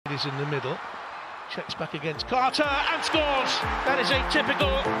is in the middle. Checks back against Carter and scores. That is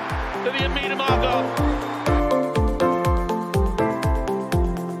atypical for the Myanmar goal.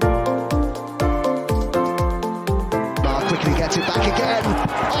 Quickly gets it back again.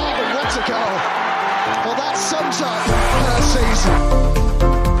 Oh, what a goal! Well, that sums up her season.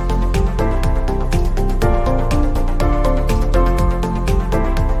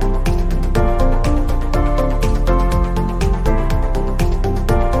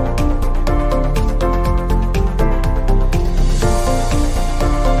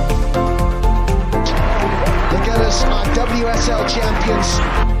 The Gunners are WSL champions.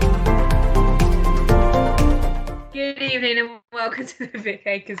 Good evening and welcome to the Vic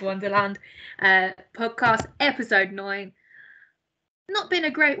Akers Wonderland podcast, episode 9. Not been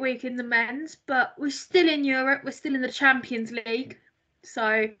a great week in the men's, but we're still in Europe. We're still in the Champions League.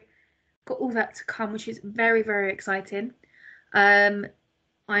 So, got all that to come, which is very, very exciting. As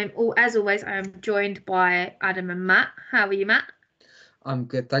always, I am joined by Adam and Matt. How are you, Matt? I'm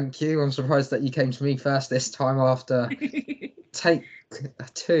good, thank you. I'm surprised that you came to me first this time after take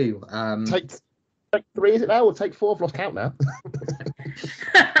 2. Take 3, is it now? Or take 4? I've lost count now.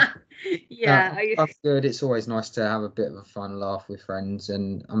 Yeah. That's good. It's always nice to have a bit of a fun laugh with friends,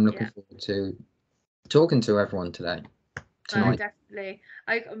 and I'm looking forward to talking to everyone tonight. Definitely.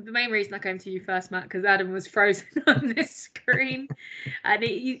 The main reason I came to you first, Matt, because Adam was frozen on this screen, and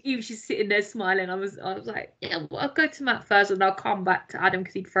he was just sitting there smiling. I was like, yeah, well, I'll go to Matt first, and I'll come back to Adam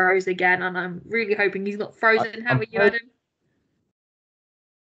because he froze again, and I'm really hoping he's not frozen. How are you, Adam?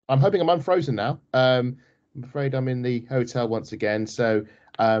 I'm hoping I'm unfrozen now. I'm afraid I'm in the hotel once again, so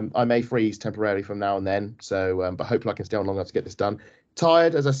I may freeze temporarily from now and then. So, but hopefully I can stay on long enough to get this done.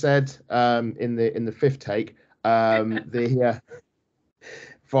 Tired, as I said, in the fifth take. From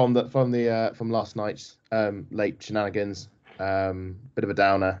last night's late shenanigans. Bit of a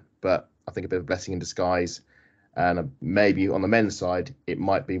downer, but I think a bit of a blessing in disguise. And maybe on the men's side, it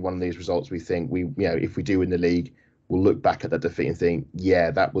might be one of these results we think if we do win the league, we'll look back at that defeat and think, yeah,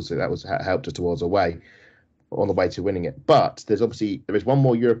 that was helped us towards on the way to winning it. But there is one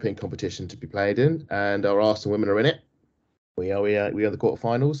more European competition to be played in, and our Arsenal women are in it. We are the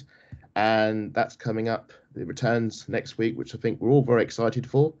quarterfinals, and that's coming up. It returns next week, which I think we're all very excited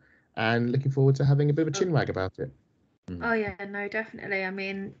for, and looking forward to having a bit of a chinwag about it. Oh yeah, no, definitely. I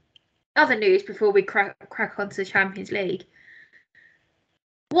mean, other news before we crack onto the Champions League.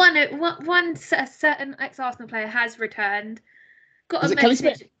 One certain ex-Arsenal player has returned. Got a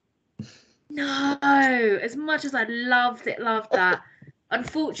message. No, as much as I loved that.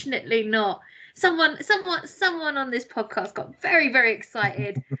 Unfortunately, not. Someone on this podcast got very, very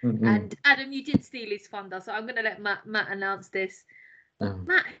excited, and Adam, you did steal his thunder. So I'm going to let Matt announce this.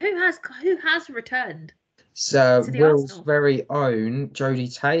 Matt, who has returned? So Will's very own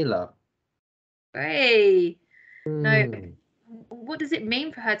Jodie Taylor. Hey, no. What does it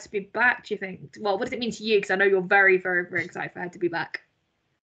mean for her to be back, do you think? Well, what does it mean to you? Because I know you're very, very, very excited for her to be back.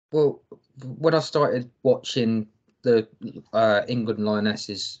 Well, when I started watching the England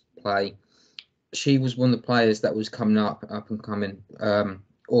Lionesses play, she was one of the players that was coming up and coming,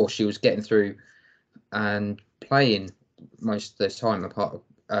 or she was getting through and playing most of the time, apart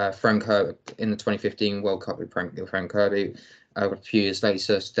of Frank Kirby in the 2015 World Cup with Frank Kirby. A few years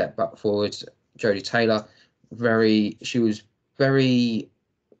later, stepped back forward. Jodie Taylor, she was very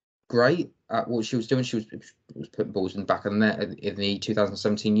great at what she was doing. She was putting balls in the back of the net in the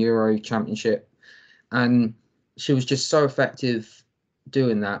 2017 Euro Championship, and she was just so effective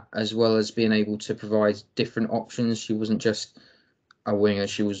doing that, as well as being able to provide different options. She wasn't just a winger.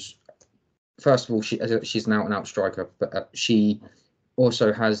 She was, first of all, she's an out-and-out striker, but she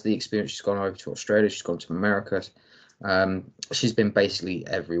also has the experience. She's gone over to Australia. She's gone to America. She's been basically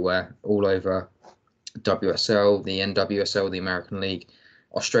everywhere, all over WSL, the NWSL, the American League,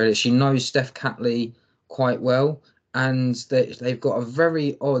 Australia. She knows Steph Catley quite well, and they've got a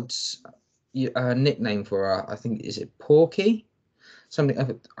very odd nickname for her. I think, is it Porky? Something,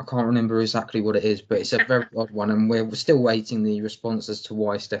 I can't remember exactly what it is, but it's a very odd one, and we're still waiting the response as to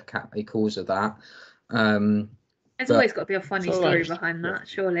why Steph Catley calls her that. There's always got to be a funny story behind that,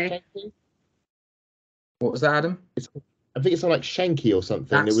 surely. What was that, Adam? I think it's like Shanky or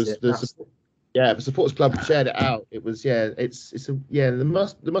something. The supporters club shared it out. It was there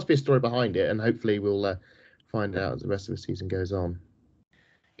must be a story behind it, and hopefully we'll find out as the rest of the season goes on.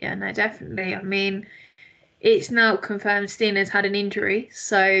 Yeah, no, definitely. I mean, it's now confirmed Stina's had an injury.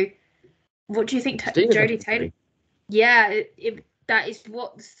 So, what do you think, Jodie Taylor? Yeah, that is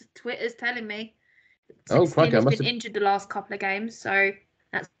what Twitter's telling me. Stina's been injured the last couple of games, so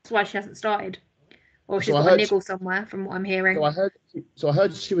that's why she hasn't started. or she's So I got a heard niggle somewhere, from what I'm hearing. So I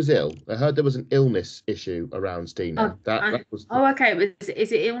heard she was ill. I heard there was an illness issue around Stina. That was Okay.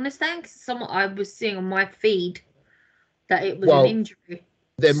 Is it illness then? 'Cause I was seeing on my feed that it was an well. injury.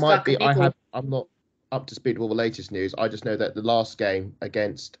 There Just might like a be. niggle. I'm not up to speed with all the latest news. I just know that the last game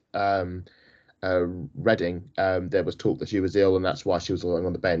against Reading, there was talk that she was ill, and that's why she was lying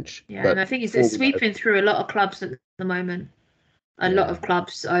on the bench. Yeah, But and I think it's before we know- sweeping through a lot of clubs at the moment. A lot Yeah. of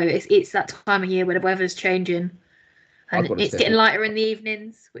clubs. So it's that time of year where the weather's changing, I've and got a it's sniffle. getting lighter in the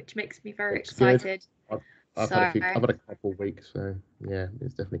evenings, which makes me very It's good. excited. I've had a couple of weeks, so yeah,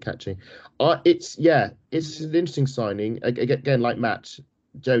 it's definitely catchy. It's an interesting signing. Again, like Matt,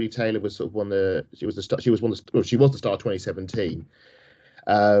 Jodie Taylor was sort of she was the star of 2017.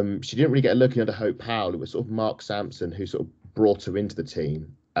 She didn't really get a look under Hope Powell. It was sort of Mark Sampson who sort of brought her into the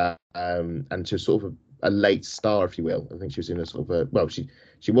team, and she was sort of a late star, if you will. I think she was in a sort of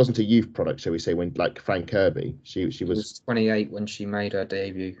she wasn't a youth product, shall we say, when like Frank Kirby. She was 28 when she made her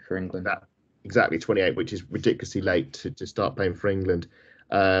debut for England. Exactly, 28, which is ridiculously late to start playing for England.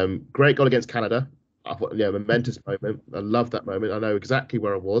 Great goal against Canada. I thought, momentous moment. I love that moment. I know exactly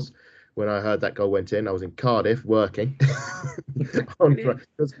where I was when I heard that goal went in. I was in Cardiff working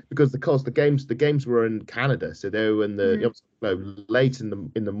because the games were in Canada, so they were in late in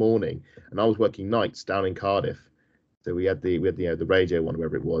the morning, and I was working nights down in Cardiff. So we had the radio one,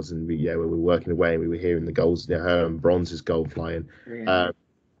 wherever it was, and we were working away, and we were hearing the goals, her and Bronze's goal flying.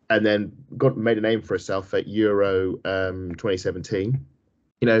 And then made a name for herself at Euro 2017.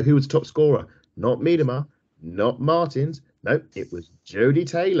 Who was top scorer? Not Miedema, not Martins. No, it was Jodie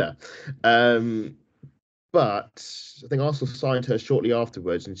Taylor. But I think Arsenal signed her shortly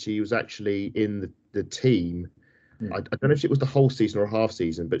afterwards, and she was actually in the team. I don't know if it was the whole season or half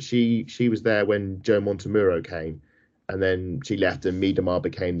season, but she was there when Joe Montemurro came, and then she left, and Miedema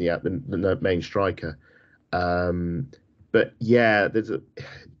became the main striker. But yeah,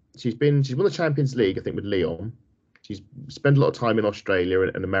 she's won the Champions League, I think, with Lyon. She's spent a lot of time in Australia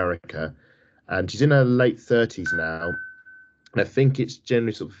and America, and she's in her late 30s now. And I think it's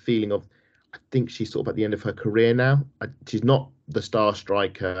generally sort of a feeling of, I think she's sort of at the end of her career now. She's not the star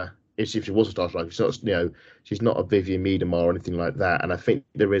striker. If she was a star striker, she's not a Vivian Miedema or anything like that. And I think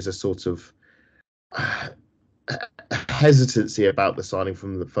there is a sort of hesitancy about the signing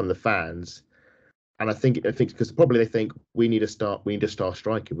from the fans. And I think because probably they think we need a star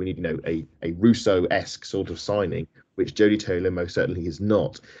striker. We need a Russo-esque sort of signing, which Jodie Taylor most certainly is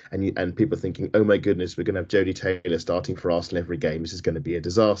not. And people are thinking, oh my goodness, we're going to have Jodie Taylor starting for Arsenal every game. This is going to be a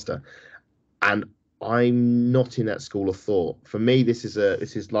disaster. And I'm not in that school of thought. For me, this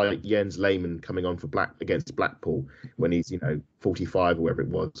is like Jens Lehmann coming on against Blackpool when he's 45 or whatever it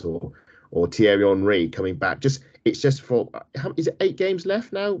was, or Thierry Henry coming back. It's just for is it 8 games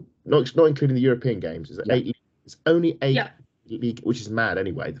left now? Not including the European games. Is it 8? It's only 8 league, which is mad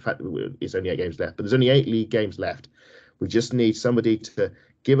anyway. The fact that it's only 8 games left, but there's only 8 league games left. We just need somebody to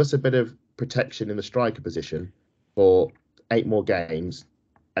give us a bit of protection in the striker position for 8 more games,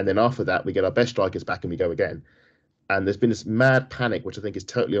 and then after that we get our best strikers back and we go again. And there's been this mad panic, which I think is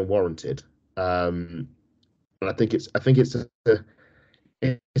totally unwarranted. And I think it's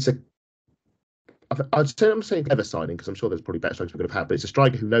I'm saying clever signing because I'm sure there's probably better strikers we could have had, but it's a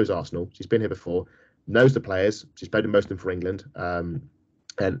striker who knows Arsenal. She's been here before, knows the players. She's played in most of them for England, and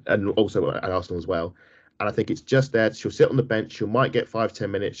also at Arsenal as well. And I think it's just there. She'll sit on the bench. She might get 5-10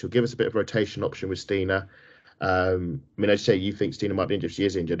 minutes. She'll give us a bit of rotation option with Stina. I say you think Stina might be injured. If she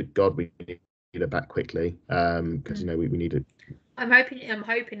is injured, God, we need her back quickly because we need it. I'm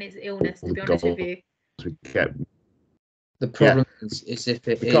hoping it's illness. To be honest with you, the problem is if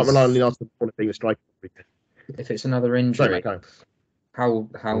it can't rely on the Arsenal being a striker. If it's another injury, how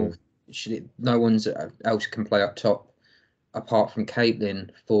should it? No one else can play up top apart from Caitlin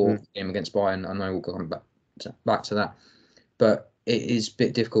for the game against Bayern. I know we'll go back to that, but it is a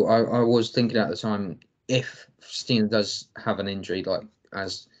bit difficult. I was thinking at the time, if Stina does have an injury, like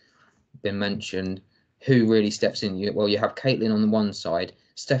as been mentioned, who really steps in? You have Caitlin on the one side.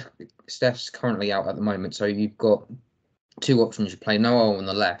 Steph's currently out at the moment, so you've got 2 options. You play Noah on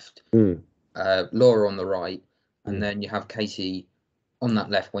the left, Laura on the right, and then you have Katie on that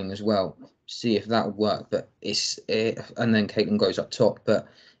left wing as well. See if that would work. But and then Caitlin goes up top. But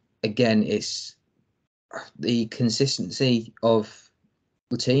again, it's the consistency of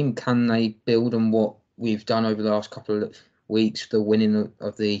the team. Can they build on what we've done over the last couple of weeks? The winning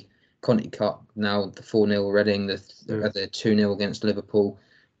of the Conti Cup, now the 4-0 Reading, the 2-0 against Liverpool.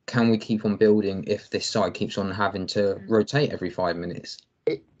 Can we keep on building if this side keeps on having to rotate every 5 minutes?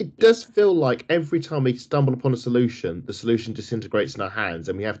 It does feel like every time we stumble upon a solution, the solution disintegrates in our hands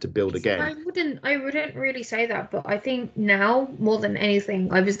and we have to build again. I wouldn't really say that, but I think now more than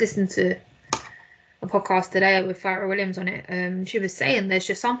anything, I was listening to a podcast today with Farrah Williams on it. She was saying there's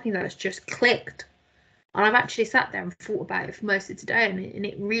just something that's just clicked, and I've actually sat there and thought about it for most of today, and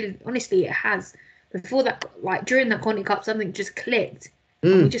it really, honestly, it has. Before that, like during that Conti Cup, something just clicked.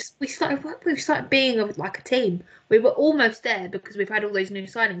 And we started being like a team. We were almost there because we've had all those new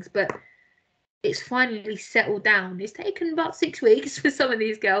signings, but it's finally settled down. It's taken about 6 weeks for some of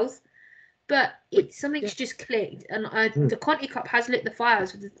these girls, but something's just clicked, and the Conti Cup has lit the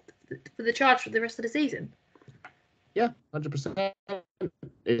fires for the charge for the rest of the season. Yeah, 100%.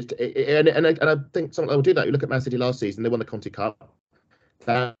 And I think something will do that. You look at Man City last season; they won the Conti Cup.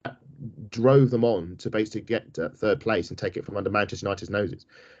 That drove them on to basically get third place and take it from under Manchester United's noses.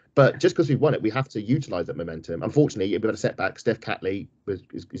 But just because we've won it, we have to utilise that momentum. Unfortunately, we've had a setback. Steph Catley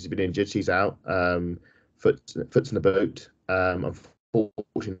has been injured. She's out. Foot's in the boot.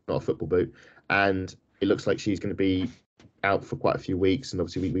 Unfortunately, not a football boot. And it looks like she's going to be out for quite a few weeks. And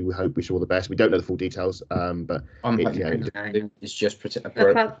obviously, we hope, wish her all the best. We don't know the full details. But it's just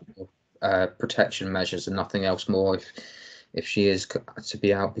protection measures and nothing else more. If she is to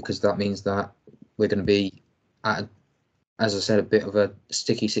be out, because that means that we're going to be at, as I said, a bit of a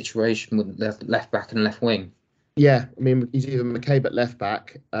sticky situation with left back and left wing. Yeah, I mean, he's either McCabe at left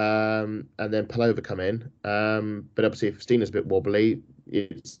back and then Palova come in. But obviously, if Stina's a bit wobbly,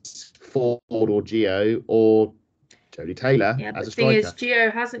 it's Ford or Gio or Jodie Taylor as a striker. The thing is,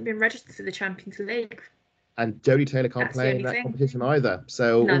 Gio hasn't been registered for the Champions League. And Jodie Taylor can't play in that competition either.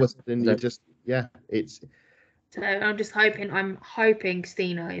 So all of a sudden, it's... So I'm hoping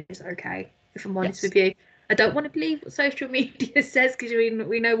Stina is okay, if I'm honest with you. I don't want to believe what social media says, because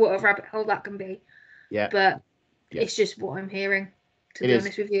we know what a rabbit hole that can be. Yeah. But it's just what I'm hearing, to be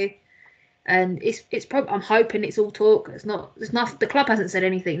honest with you. And it's probably, I'm hoping it's all talk. There's nothing. The club hasn't said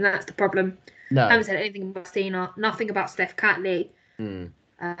anything. That's the problem. No. Haven't said anything about Stina. Nothing about Steph Catley. So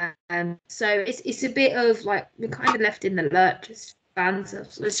it's a bit of like, we're kind of left in the lurch as fans,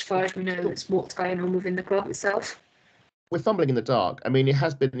 as far as we know. It's what's going on within the club itself. We're fumbling in the dark. I mean, it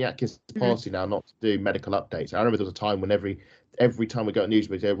has been the Atkins policy now not to do medical updates. I remember there was a time when every time we got news,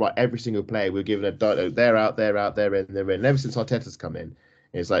 we'd say, right, every single player we're given a they're out, they're in. And ever since Arteta's come in,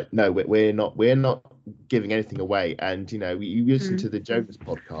 it's like, no, we're not giving anything away. And you listen to the Jonas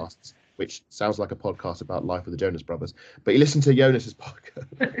podcasts, which sounds like a podcast about life with the Jonas Brothers, but you listen to Jonas's podcast.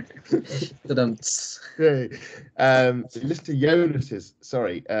 You listen to Jonas's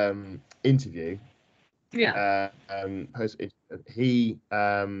interview. Yeah. He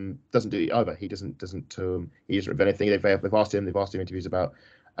doesn't do it either. He doesn't reveal anything. They've asked him interviews about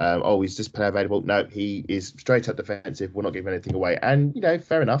is this player available? No, he is straight up defensive. We're not giving anything away. And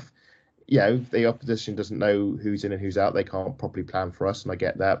fair enough. The opposition doesn't know who's in and who's out. They can't properly plan for us, and I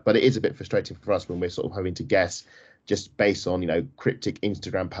get that. But it is a bit frustrating for us when we're sort of having to guess just based on cryptic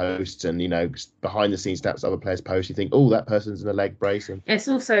Instagram posts and behind the scenes stats other players post. You think, oh, that person's in a leg brace. And it's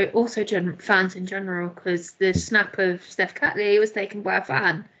also fans in general, because the snap of Steph Catley was taken by a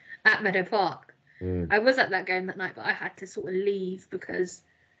fan at Meadow Park. I was at that game that night, but I had to sort of leave because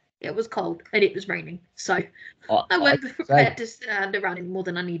it was cold and it was raining. So I wasn't prepared to stand around it more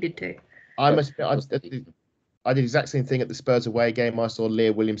than I needed to. I must admit, I did the exact same thing at the Spurs away game. I saw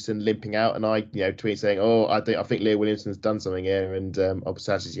Leah Williamson limping out, and I, tweet saying, "Oh, I think Leah Williamson's done something here," and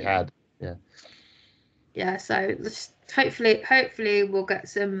obviously she had. Yeah. Yeah. So hopefully we'll get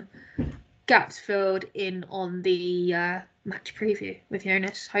some gaps filled in on the match preview with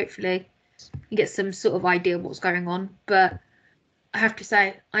Jonas. Hopefully, you get some sort of idea of what's going on. But I have to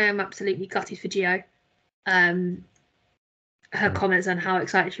say, I am absolutely gutted for Gio. Her comments on how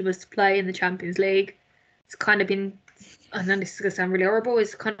excited she was to play in the Champions League. It's kind of been, I know this is going to sound really horrible,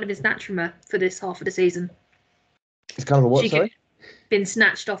 it's kind of been snatched from her for this half of the season. It's kind of a what, sorry? Been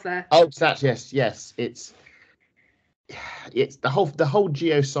snatched off her. Oh, snatched, yes. It's the whole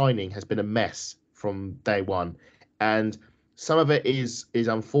Gio signing has been a mess from day one. And some of it is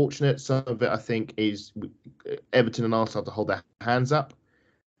unfortunate. Some of it, I think, is Everton and Arsenal have to hold their hands up.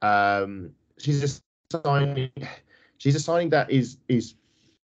 She's a signing that is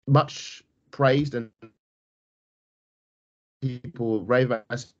much praised and people rave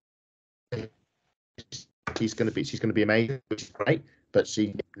about. She's going to be amazing, which is great. But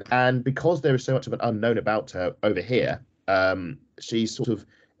because there is so much of an unknown about her over here, she's sort of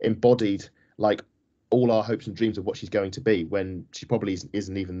embodied like all our hopes and dreams of what she's going to be when she probably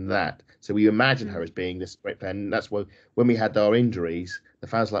isn't even that. So we imagine her as being this great player, and that's why when we had our injuries, the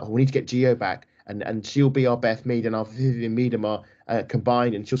fans were like, we need to get Gio back, and she'll be our Beth Mead and our Vivian Miedema,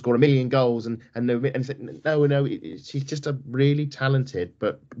 combined, and she'll score 1,000,000 goals. And it's like, no, she's just a really talented,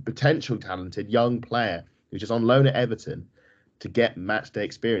 but potential talented young player who's just on loan at Everton to get match day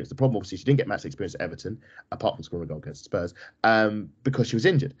experience. The problem, obviously, she didn't get match day experience at Everton, apart from scoring a goal against Spurs, because she was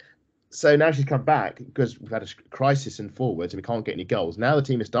injured. So now she's come back because we've had a crisis in forwards and we can't get any goals. Now the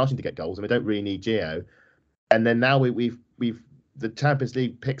team is starting to get goals and we don't really need Gio. And then now we've the Champions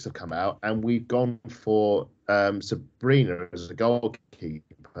League picks have come out and we've gone for Sabrina as a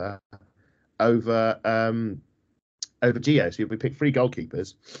goalkeeper over Gio. So we picked 3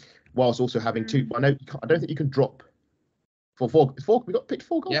 goalkeepers, whilst also having 2. I don't think you can drop for 4. We got picked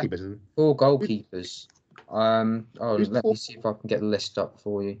 4 goalkeepers. Yeah, 4 goalkeepers. Let me see if I can get the list up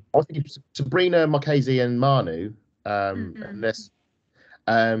for you. I was thinking Sabrina, Marchese, and Manu. Unless,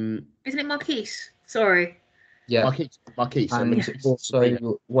 isn't it Marquise? Sorry. Yeah, Marquise. And also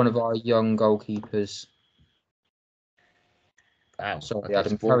one of our young goalkeepers. Wow. Sorry,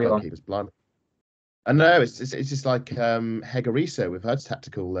 Adam, carry on. Blimey. I know it's just like Hegariso with her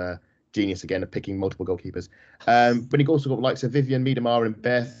tactical genius again of picking multiple goalkeepers. But you've also got likes of Vivian Miedemar and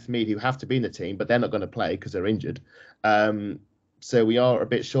Beth Mead who have to be in the team, but they're not going to play because they're injured. So we are a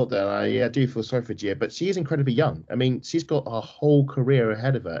bit short there. I do feel sorry for Gia, but she is incredibly young. I mean, she's got a whole career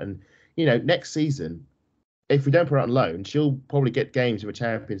ahead of her, and next season, if we don't put her on loan, she'll probably get games in the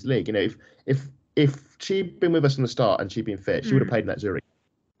Champions League. If she'd been with us from the start and she'd been fit, she would have played in that Zurich.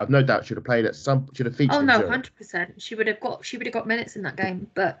 I've no doubt she'd have played at some. She'd have featured. Oh no, 100%. She would have got minutes in that game,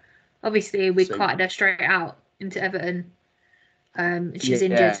 but obviously we carted her straight out into Everton. She's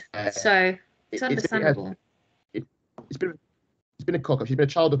injured, so it's understandable. It's been a cock-up. She's been a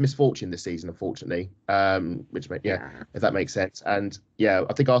child of misfortune this season, unfortunately. If that makes sense. And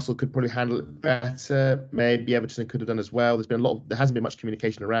I think Arsenal could probably handle it better. Maybe Everton could have done as well. There hasn't been much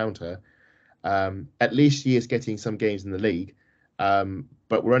communication around her. At least she is getting some games in the league.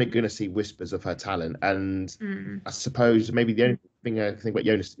 But we're only going to see whispers of her talent. And I suppose maybe the only thing I think what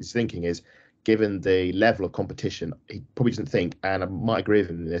Jonas is thinking is, given the level of competition, he probably doesn't think, and I might agree with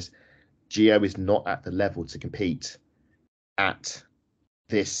him in this, Gio is not at the level to compete at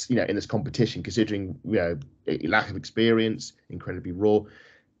this, in this competition, considering, lack of experience, incredibly raw.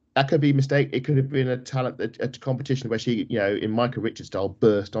 That could be a mistake. It could have been a competition where she, in Micah Richards style,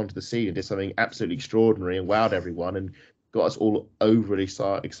 burst onto the scene and did something absolutely extraordinary and wowed everyone and got us all overly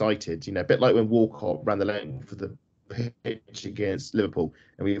excited. A bit like when Walcott ran the length for the pitch against Liverpool,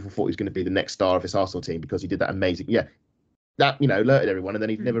 and we thought he was going to be the next star of this Arsenal team because he did that amazing. That alerted everyone, and then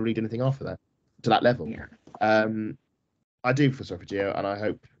he never really did anything after that to that level. I do feel sorry for Gio, and I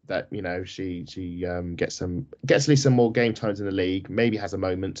hope that she gets at least some more game times in the league. Maybe has a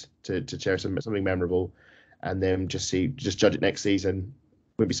moment to share something memorable, and then just judge it next season.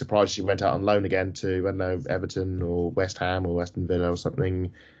 Wouldn't be surprised if she went out on loan again to, I don't know, Everton or West Ham or Aston Villa or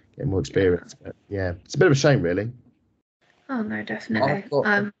something, get more experience. But it's a bit of a shame, really. Oh no, definitely. I've got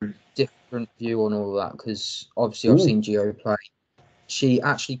a different view on all that because obviously I've seen Gio play. She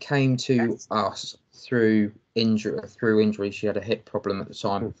actually came to us through injury. She had a hip problem at the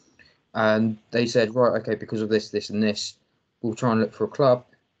time, and they said, right, okay, because of this and this, we'll try and look for a club,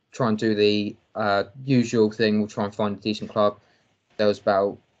 try and do the usual thing. We'll try and find a decent club. There was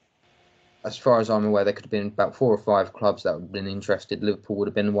about, as far as I'm aware, there could have been about 4 or 5 clubs that would have been interested. Liverpool would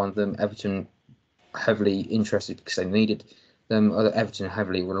have been one of them. Everton heavily interested because they needed them. Everton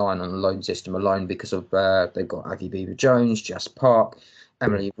heavily relying on the loan system alone because of they've got Aggie Beever-Jones, Jess Park,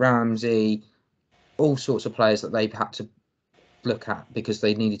 Emily Ramsey, all sorts of players that they've had to look at because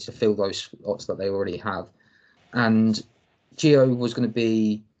they needed to fill those slots that they already have. And Gio was going to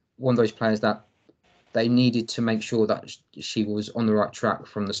be one of those players that they needed to make sure that she was on the right track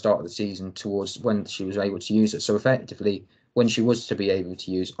from the start of the season towards when she was able to use it. So effectively, when she was to be able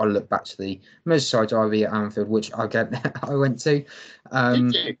to use, I look back to the Merseyside derby at Anfield, which I went to.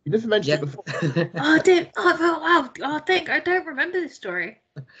 Did you? You never mentioned it before. I did. Oh, wow. I don't remember this story.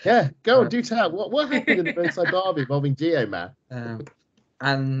 Yeah, go on, do tell. What happened in the Merseyside derby involving Gio, man?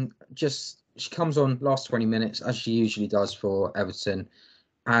 And just she comes on last 20 minutes as she usually does for Everton,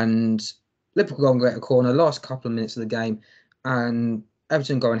 and Liverpool go and get a corner last couple of minutes of the game, and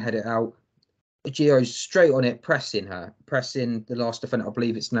Everton go and head it out. Gio's straight on it, pressing the last defender. I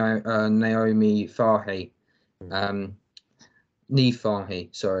believe it's now Naomi Fahy,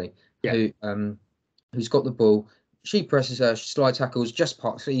 sorry, who's got the ball. She presses her, she slide tackles, just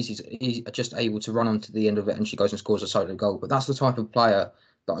parks easy, just able to run onto the end of it, and she goes and scores a solo goal. But that's the type of player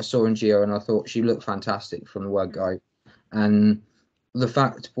that I saw in Gio, and I thought she looked fantastic from the word go. And the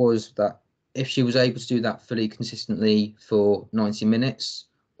fact was that if she was able to do that fully consistently for 90 minutes,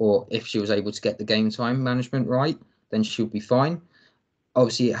 or if she was able to get the game time management right, then she'll be fine.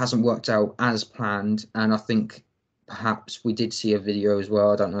 obviously it hasn't worked out as planned, and I think perhaps we did see a video as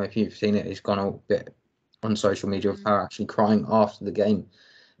well. I don't know if you've seen it. It's gone a bit on social media of her actually crying after the game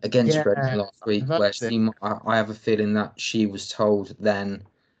against Reading last week, where I have a feeling that she was told then,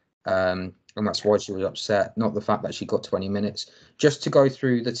 and that's why she was upset, not the fact that she got 20 minutes. Just to go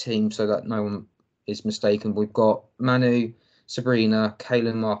through the team so that no one is mistaken, we've got Manu, Sabrina,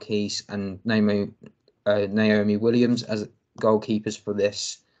 Kaylin Marquise, and Naomi Williams as goalkeepers for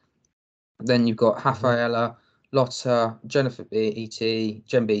this. Then you've got Rafaela, Lotta, Jennifer Beattie,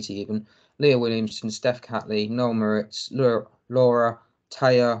 Jen Beattie even, Leah Williamson, Steph Catley, Noel Moritz, Laura,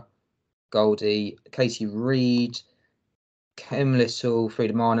 Taya, Goldie, Katie Reed, Kim Little,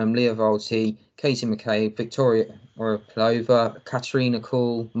 Frida Marnham, Leah Volti, Katie McCabe, Victoria Orapilova, Katerina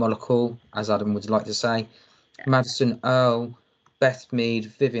Cool, Molokul, as Adam would like to say, Madison Earl, Beth Mead,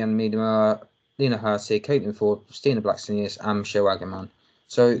 Vivian Miedema, Lena Hurtig, Caitlin Ford, Stina Blackstenius, and Michelle Agerman.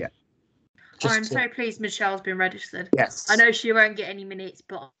 So, I'm so pleased Michelle's been registered. Yes. I know she won't get any minutes,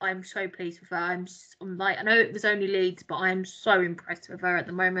 but I'm so pleased with her. I'm like, I know it was only Leeds, but I'm so impressed with her at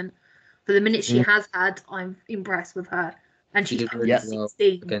the moment. For the minutes she has had, I'm impressed with her. And she she's did really well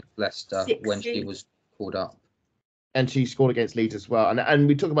 16 against Leicester 16. when she was called up. And she scored against Leeds as well. And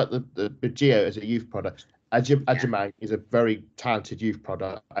we talk about the Geo as a youth product. Ajimang is a very talented youth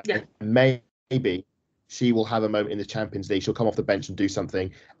product. Yeah. Maybe she will have a moment in the Champions League. She'll come off the bench and do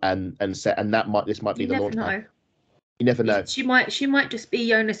something, and this might be the launch pad. You never know. She might just be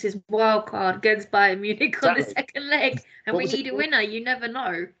Jonas's wild card against Bayern Munich on the second leg, and we need a winner. You never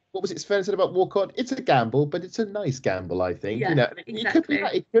know. What was it Sven said about Walcott? It's a gamble, but it's a nice gamble, I think. Yeah, exactly.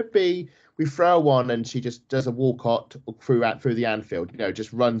 It could be we throw one and she just does a Walcott through the Anfield.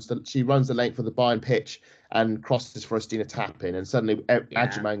 Just runs the length of the Bayern pitch and crosses for a Stina tap in, and suddenly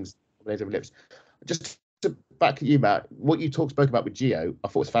Ajimang's over lips. Just to back at you, Matt, what you spoke about with Gio, I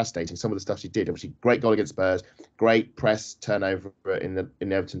thought was fascinating. Some of the stuff she did. Obviously, great goal against Spurs, great press turnover in the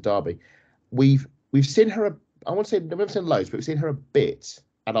Everton derby. We've seen her. I want to say we've never seen loads, but we've seen her a bit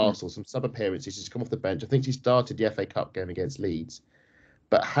at Arsenal. Some sub appearances. She's come off the bench. I think she started the FA Cup game against Leeds.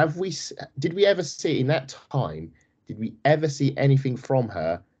 But did we ever see in that time? Did we ever see anything from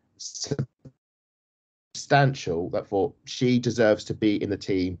her substantial that thought she deserves to be in the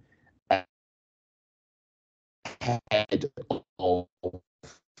team ahead of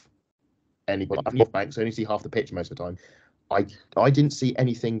anybody? Banks only see half the pitch most of the time. I didn't see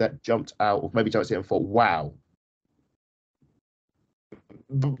anything that jumped out, or maybe jumped in and thought, wow.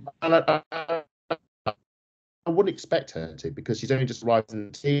 I wouldn't expect her to, because she's only just arrived in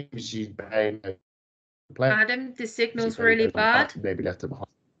the team. She's playing. Adam, the signal's really bad. Maybe left her behind.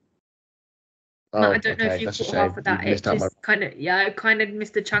 I don't know if you caught half of that. It just kind of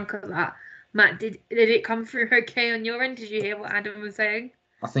missed a chunk of that. Matt, did it come through okay on your end? Did you hear what Adam was saying?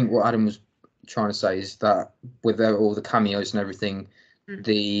 I think what Adam was trying to say is that with all the cameos and everything,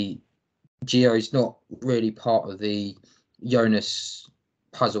 the Gio is not really part of the Jonas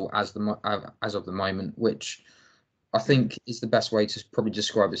puzzle as of the moment, which I think is the best way to probably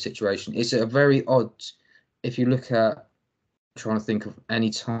describe the situation. It's a very odd, if you look at, trying to think of any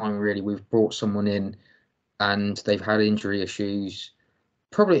time really we've brought someone in and they've had injury issues.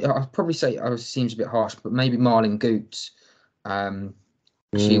 I'd probably say it seems a bit harsh, but maybe Marlon Goots.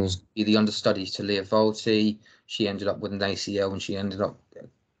 She was the understudy to Leah Volti. She ended up with an ACL and she ended up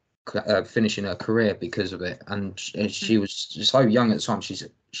finishing her career because of it. And she was so young at the time.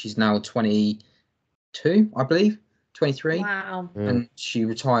 She's now 22, I believe, 23. Wow. And she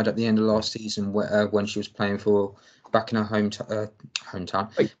retired at the end of last season when she was playing back in her hometown in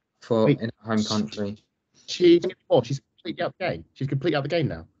her home country. She's completely out the game. She's completely out the game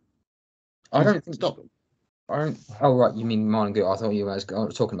now. I don't think. Stop. Oh right, you mean Marlon Goot? I thought you were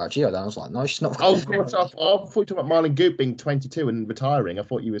talking about Gio. Then I was like, no, she's not. I thought you were talking about Marlon Goot being 22 and retiring. I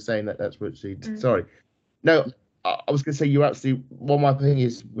thought you were saying that's what she. Sorry, no, I was going to say you actually. One of my thing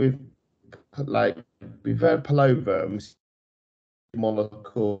is we've heard Palova and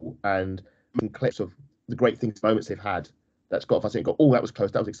Monaco and clips of the great moments they've had. That's got us. That was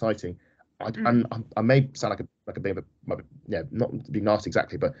close. That was exciting. I may sound like a bit of not being nasty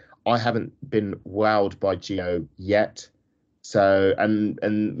exactly, but I haven't been wowed by Gio yet. So and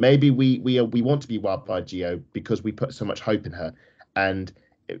maybe we want to be wowed by Gio because we put so much hope in her, and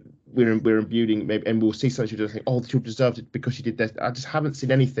we're imbuing maybe, and we'll see something she'll think, oh, she deserved it because she did this. I just haven't seen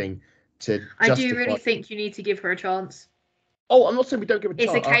anything to. I do really think you need to give her a chance. Oh, I'm not saying we don't give her a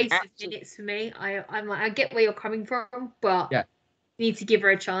chance. It's a case of minutes for me. I'm like, I get where you're coming from, but need to give her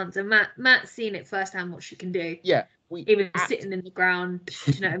a chance. And Matt's seen it firsthand what she can do. Yeah. Even sitting in the ground,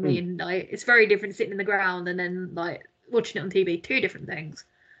 do you know what I mean? Like, it's very different sitting in the ground and then like watching it on TV. Two different things.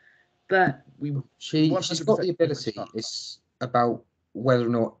 But she's got 100% the ability. It's about whether or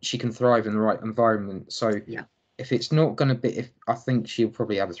not she can thrive in the right environment. So yeah. if it's not going to be, I think she'll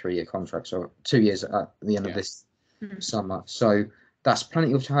probably have a 3-year contract, so 2 years at the end of this summer. So that's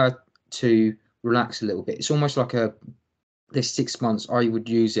plenty of her to relax a little bit. It's almost like this 6 months. I would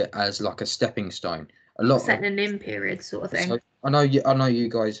use it as like a stepping stone. Setting an in period sort of thing. So I know you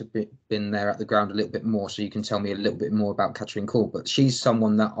guys have been there at the ground a little bit more, so you can tell me a little bit more about Catherine Cole. But she's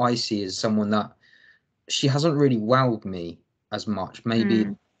someone that I see as someone that she hasn't really wowed me as much. Maybe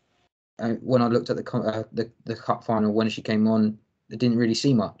when I looked at the cup final when she came on, I didn't really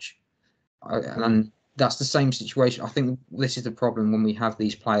see much. And that's the same situation. I think this is the problem when we have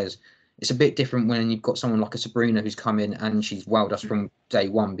these players. It's a bit different when you've got someone like a Sabrina who's come in and she's wowed us from day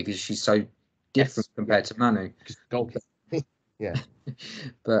one because she's so different compared to Manu. Yeah.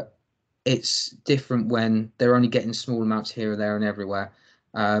 But it's different when they're only getting small amounts here and there and everywhere.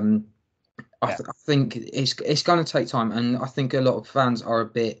 I think it's going to take time, and I think a lot of fans are a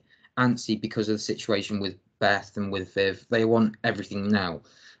bit antsy because of the situation with Beth and with Viv. They want everything now.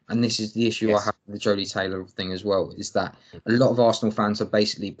 And this is the issue I have with the Jodie Taylor thing as well, is that a lot of Arsenal fans have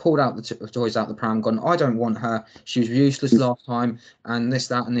basically pulled out the toys out the pram, gone, I don't want her. She was useless last time, and this,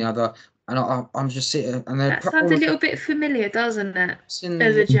 that, and the other. And I'm just sitting, and that sounds a little bit familiar, doesn't it?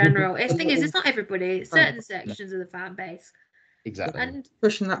 As a general, the thing is, it's not everybody. It's certain sections of the fan base. Exactly. And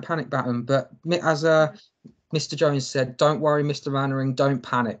pushing that panic button, but as Mr. Jones said, don't worry, Mr. Mannering, don't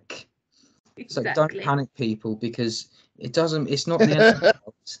panic. Exactly. So don't panic, people, because it's not the end of the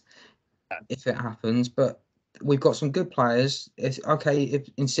world if it happens. But we've got some good players. It's okay if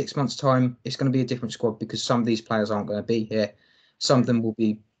in 6 months' time it's going to be a different squad because some of these players aren't going to be here. Some of them will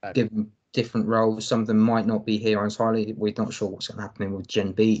be given different roles. Some of them might not be here entirely. We're not sure what's going to happen with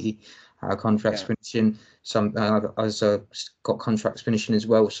Jen Beattie. Contracts finishing. Some others got contracts finishing as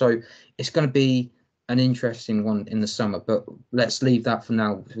well. So it's going to be an interesting one in the summer. But let's leave that for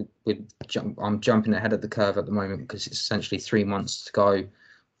now. I'm jumping ahead of the curve at the moment because it's essentially 3 months to go.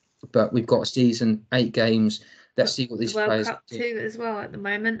 But we've got a season, 8 games. Let's see what these players World Cup too as well at the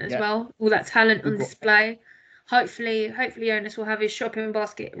moment as well. All that talent on display. Hopefully Jonas will have his shopping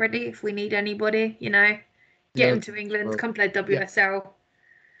basket ready if we need anybody. Get him to England. Come play WSL.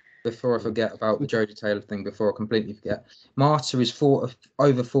 Before I forget about the Jodie Taylor thing, before I completely forget, Marta is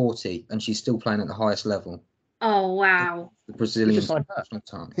over 40 and she's still playing at the highest level. Oh, wow. The Brazilian national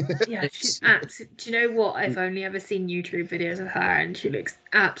time. Yeah, she's absolutely. Do you know what? I've only ever seen YouTube videos of her and she looks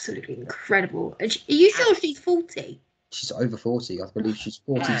absolutely incredible. Are you sure she's 40? She's over 40. I believe she's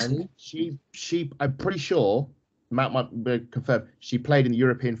 42. She I'm pretty sure, Matt might confirm, she played in the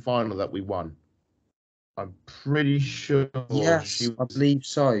European final that we won. I'm pretty sure. Yes, I believe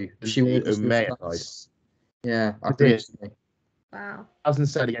so. She was. Yeah, I believe so. Wow.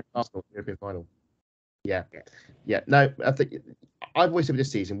 2007 against Arsenal in the European final. Yeah. No, I think I've always said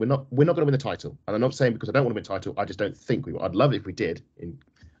this season we're not going to win the title, and I'm not saying because I don't want to win the title. I just don't think we will. I'd love it if we did.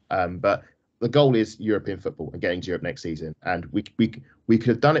 But the goal is European football and getting to Europe next season. And we could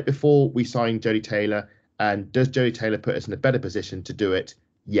have done it before we signed Jodie Taylor. And does Jodie Taylor put us in a better position to do it?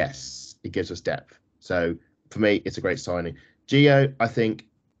 Yes, it gives us depth. So for me, it's a great signing. Gio, I think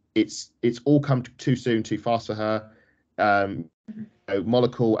it's all come too soon, too fast for her.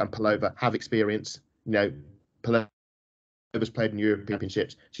 Molekul and Palova have experience. Palova's played in European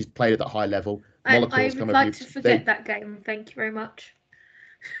Championships. She's played at that high level. I would like to forget that game. Thank you very much.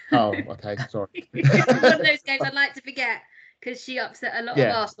 Oh, okay, sorry. It's one of those games I'd like to forget because she upset a lot of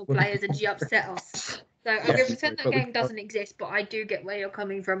Arsenal players and she upset us. So I'm going to pretend that game doesn't exist, but I do get where you're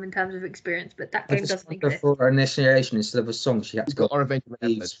coming from in terms of experience. But that game doesn't exist. For her initiation, instead of a song, she had to go our revenge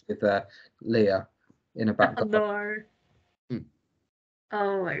with Leah in a back. No.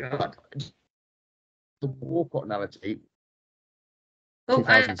 Oh my god. The Walcott analogy. Oh,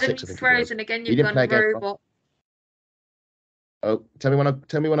 and frozen again. You've gone robot. Oh, tell me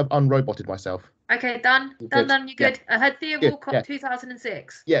when I've unroboted myself. Okay, done. You're good. I had Theo Walcott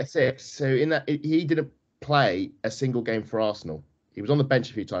 2006. Yeah, 6. So in that, he didn't play a single game for Arsenal. He was on the bench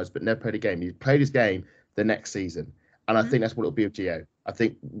a few times, but never played a game. He played his game the next season, and I think that's what it'll be with Gio. I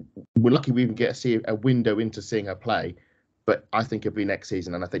think we're lucky we even get to see a window into seeing her play, but I think it'll be next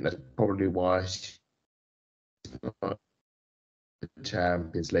season, and I think that's probably why she's not the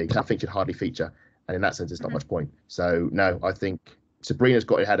Champions League. I think she'd hardly feature, and in that sense, it's not much point. So no, I think Sabrina's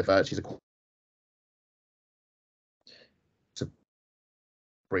got ahead of her. She's a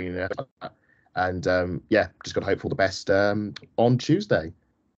Sabrina, and just got to hope for the best on Tuesday.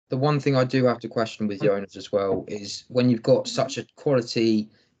 The one thing I do have to question with Jonas as well is when you've got such a quality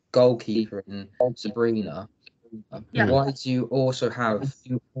goalkeeper in Sabrina, Yeah. Why do you also have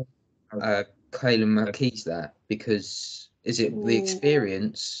Caelan McKees there? Because is it the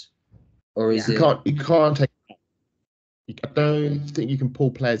experience, or is You can't take. I don't think you can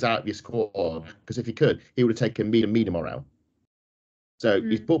pull players out of your squad, because if he could, he would have taken Miedemore out. So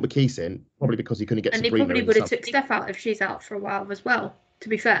he's brought McKees in probably because he couldn't get And Sabrina. he probably would have took Steph out if she's out for a while as well, to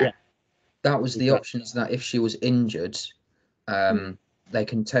be fair. Yeah. That was the options, that if she was injured, they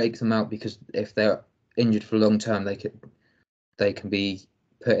can take them out, because if they're injured for long term, they can be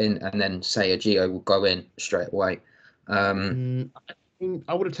put in, and then say a Gio will go in straight away.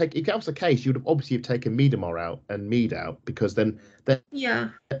 I would have taken, if that was the case, you would have obviously taken Miedemore out and Mead out, because then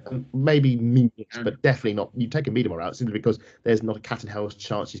maybe Mead, but definitely not. You've taken Miedemore out simply because there's not a cat and hell's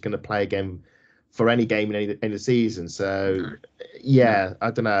chance she's going to play again for any game in any of the season. So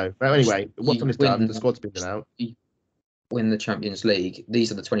I don't know. But anyway, what's on this done? The squad's been out. Win the Champions League.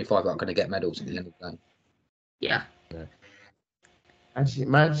 These are the 25 that are going to get medals at the end of the day. Yeah. Actually,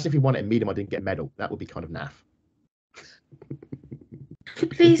 imagine if he won it and Miedemore didn't get a medal. That would be kind of naff.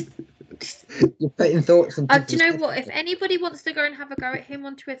 Please. You're putting thoughts on. Do you know what? If anybody wants to go and have a go at him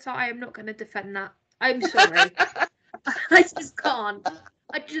on Twitter, I am not going to defend that. I'm sorry. I just can't.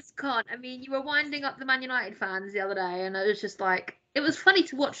 I mean, you were winding up the Man United fans the other day, and I was just like, it was funny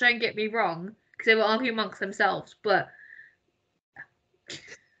to watch, don't get me wrong, because they were arguing amongst themselves, but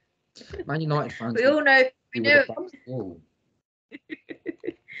Man United fans. We all know.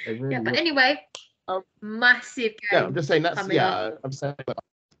 Really but anyway, massive game. Yeah, I'm just saying that's I'm saying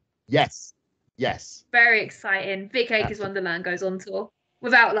yes. Very exciting. Vic Akers Wonderland goes on tour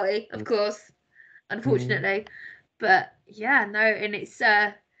without Lottie, of course, unfortunately. But and it's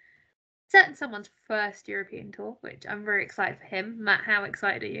certain someone's first European tour, which I'm very excited for him. Matt, how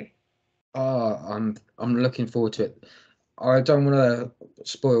excited are you? I'm looking forward to it. I don't want to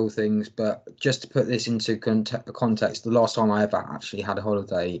spoil things, but just to put this into context, the last time I ever actually had a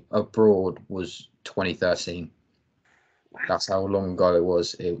holiday abroad was 2013. Wow. That's how long ago it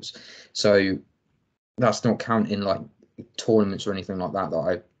was. So that's not counting like tournaments or anything like that.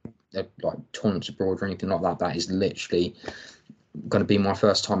 Like tournaments abroad or anything like that. That is literally going to be my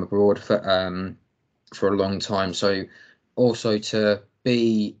first time abroad for a long time. So also to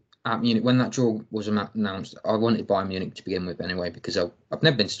be at Munich, when that draw was announced, I wanted Bayern Munich to begin with anyway, because I've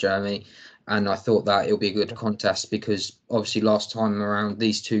never been to Germany, and I thought that it'll be a good contest, because obviously last time around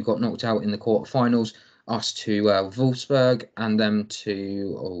these two got knocked out in the quarterfinals, us to Wolfsburg and them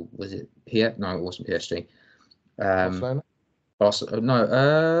to was it No, it wasn't PSG. Barcelona?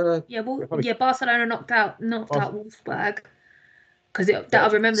 Barcelona knocked out Wolfsburg, because I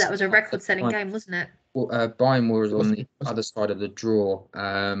remember that was a record-setting game, wasn't it? Well, Bayern was on the other side of the draw.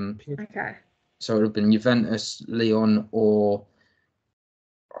 Okay. So it would have been Juventus, Lyon, or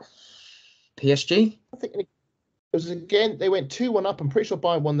PSG. I think it was again. They went 2-1 up. I'm pretty sure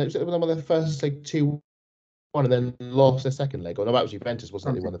Bayern won. It was one of their first leg 2-1, and then lost their second leg. Or no, that was Juventus,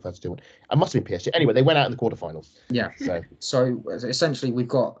 wasn't it? They won the first 2-1. It must have been PSG. Anyway, they went out in the quarterfinals. Yeah. So essentially, we've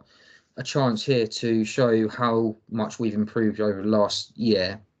got a chance here to show how much we've improved over the last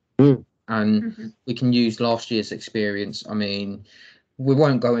year. And we can use last year's experience. I mean, we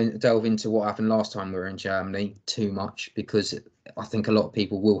won't delve into what happened last time we were in Germany too much, because I think a lot of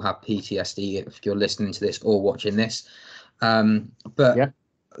people will have PTSD if you're listening to this or watching this. But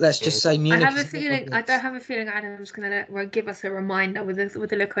let's just say Munich. I don't have a feeling Adam's going to give us a reminder with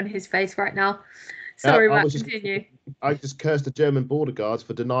the look on his face right now. Sorry, Matt, continue. I just cursed the German border guards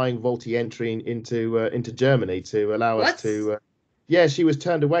for denying Volti entry into Germany to allow us to. Yeah, she was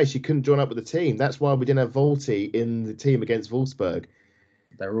turned away. She couldn't join up with the team. That's why we didn't have Volti in the team against Wolfsburg.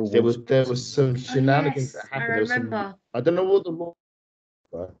 There was some shenanigans that happened. I remember. I don't know what the rule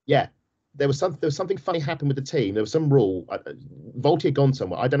was. Yeah, there was something funny happened with the team. There was some rule. Volti had gone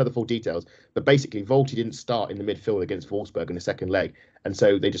somewhere. I don't know the full details, but basically Volti didn't start in the midfield against Wolfsburg in the second leg, and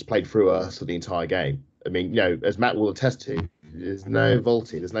so they just played through us for the entire game. I mean, as Matt will attest to, there's no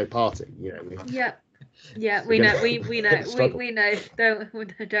Volti, there's no party. Yeah, we know. We know. Don't we, Matt?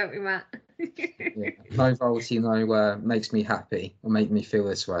 No Volti, makes me happy or make me feel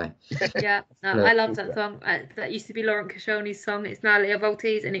this way. Yeah, no, I love that song. That used to be Laurent Koscielny's song. It's now Leo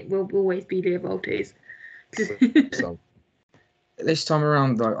Volti's, and it will always be Leo Volti's. This time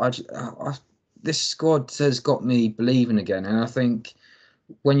around, though, this squad has got me believing again, and I think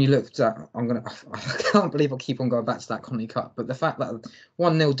when you looked at, I can't believe I keep on going back to that Conti Cup, but the fact that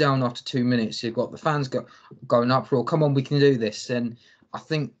 1-0 down after 2 minutes, you've got the fans going uproar, come on, we can do this, and I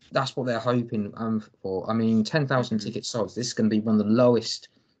think that's what they're hoping for. I mean, 10,000 tickets sold. This is going to be one of the lowest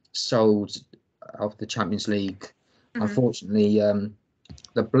sold of the Champions League. Unfortunately,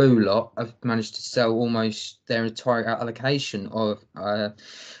 the blue lot have managed to sell almost their entire allocation of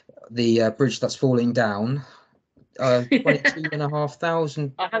the bridge that's falling down.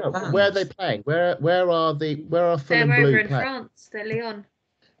 22,500 Hang on, pounds. where are they playing? Where are They're Fulham over Blue in playing? France. They're Lyon.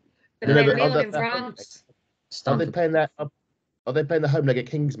 No, They're but Lyon are in they- France. Are they Stamford. playing that? Are they playing the home leg at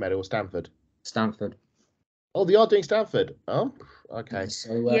Kingsmeadow or Stamford? Stamford. Oh, they are doing Stamford. Oh, okay.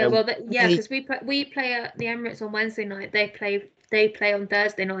 So, Yeah, well, they- because we play at the Emirates on Wednesday night. They play on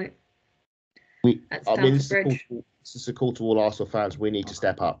Thursday night at Stamford Bridge. This is a call to all Arsenal fans. We need to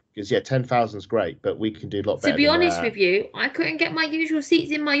step up because 10,000 is great, but we can do a lot better. To be than honest that. with you, I couldn't get my usual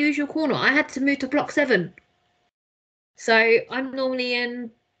seats in my usual corner. I had to move to block 7. So I'm normally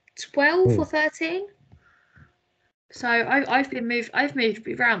in 12 or 13. So I've moved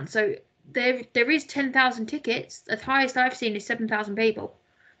around. So there is 10,000 tickets. The highest I've seen is 7,000 people.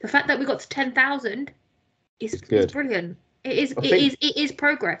 The fact that we got to 10,000 is brilliant. It is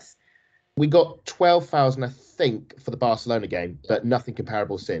progress. We got 12,000, I think, for the Barcelona game, but nothing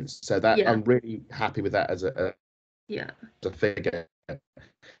comparable since. So that I'm really happy with that as a figure.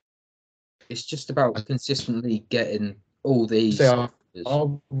 It's just about consistently getting all these. So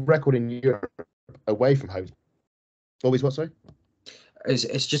our record in Europe away from home. Always what, sorry?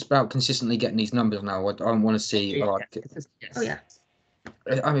 It's just about consistently getting these numbers now. I don't want to see Yes. Oh yeah.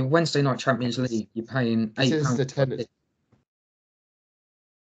 I mean, Wednesday night Champions League, you're paying £8. Attendance.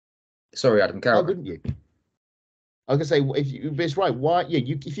 Sorry, Adam. Why wouldn't you? I was gonna say, it's right. Why?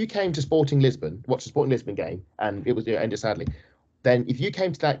 Yeah, if you came to Sporting Lisbon, watch the Sporting Lisbon game, and it ended sadly, then if you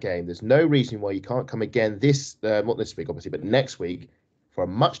came to that game, there's no reason why you can't come again not this week, obviously, but next week for a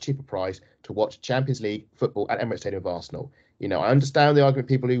much cheaper price to watch Champions League football at Emirates Stadium of Arsenal. You know, I understand the argument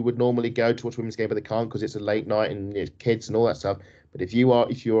people who would normally go to watch women's game, but they can't because it's a late night and kids and all that stuff. But if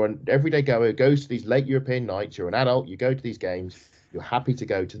you're an everyday goer who goes to these late European nights, you're an adult, you go to these games, you're happy to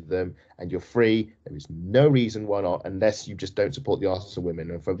go to them, and you're free. There is no reason why not, unless you just don't support the Arsenal women.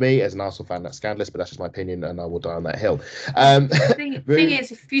 And for me, as an Arsenal fan, that's scandalous, but that's just my opinion, and I will die on that hill. The thing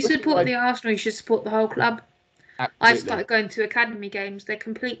is, if you support the Arsenal, you should support the whole club. Absolutely. I've started going to academy games. They're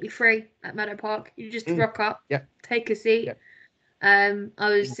completely free at Meadow Park. You just rock up, take a seat. I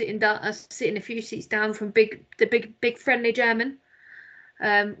was sitting a few seats down from the big friendly German.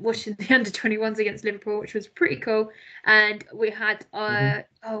 Watching the under-21s against Liverpool, which was pretty cool. And we had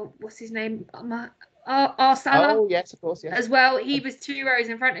what's his name? Salah. Oh yes, of course, yes. As well. He was 2 rows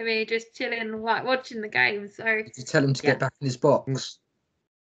in front of me, just chilling, like watching the game. So did you tell him to get back in his box?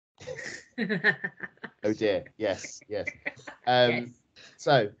 Oh dear, yes.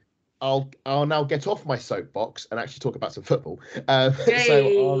 So I'll now get off my soapbox and actually talk about some football. This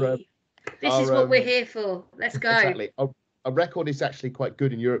is what we're here for. Let's go. Exactly. Our record is actually quite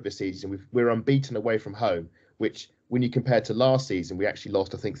good in Europe this season. We're unbeaten away from home, which when you compare to last season, we actually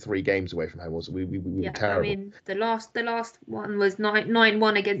lost, I think, 3 games away from home. We were terrible. I mean, the last one was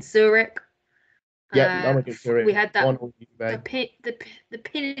 9-1 against Zurich. Yeah, against Zurich. We had that the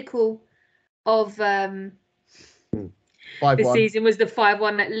pinnacle of the 5-1. season was the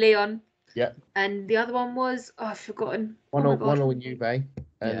 5-1 at Lyon. Yeah. And the other one was I've forgotten. 1-0 in Juve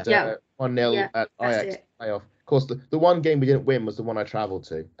and 1-0 at Ajax playoff. Of course, the one game we didn't win was the one I travelled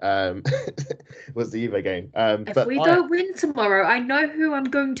to. Was the Juve game. If we don't win tomorrow, I know who I'm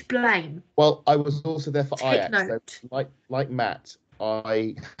going to blame. Well, I was also there for Take Ajax. note. So, like Matt,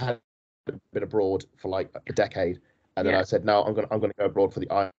 I had been abroad for like a decade, and then I said, no, I'm gonna go abroad for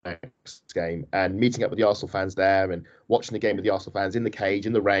the Ajax game, and meeting up with the Arsenal fans there and watching the game with the Arsenal fans in the cage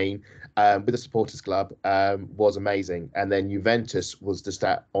in the rain with the supporters club was amazing. And then Juventus was just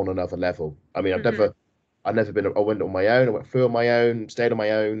on another level. I mean, I've never been. I went on my own. I went through on my own, stayed on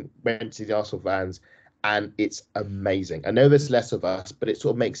my own, went to the Arsenal fans, and it's amazing. I know there's less of us, but it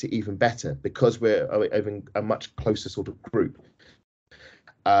sort of makes it even better because we're even a much closer sort of group.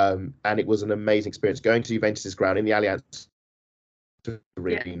 And it was an amazing experience going to Juventus's ground in the Allianz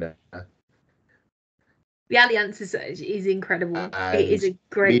Arena. The Allianz is incredible. It is a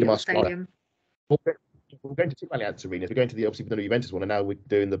great stadium. We're going to 2 Allianz arenas. We're going to the Juventus one, and now we're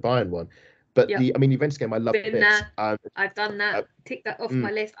doing the Bayern one. But the Juventus game, I love it. I've done that. Tick that off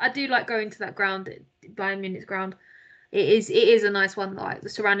my list. I do like going to that ground, Bayern Munich's ground. It is a nice one. Like the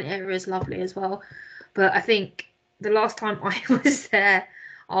surrounding area is lovely as well. But I think the last time I was there,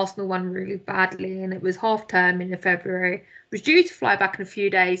 Arsenal won really badly, and it was half term in February. I was due to fly back in a few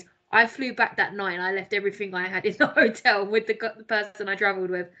days. I flew back that night, and I left everything I had in the hotel with the person I travelled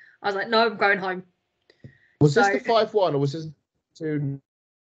with. I was like, no, I'm going home. Was this the 5-1 or was this 2-0?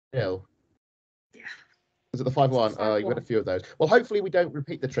 Yeah. Was it the 5-1? It's You had a few of those. Well, hopefully we don't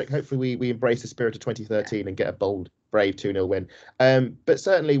repeat the trick. Hopefully we embrace the spirit of 2013 and get a bold, brave 2-0 win. But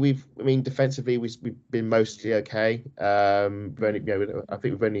certainly defensively we've been mostly okay. I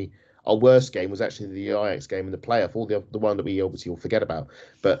think our worst game was actually the Ajax game in the playoff, all the one that we obviously will forget about.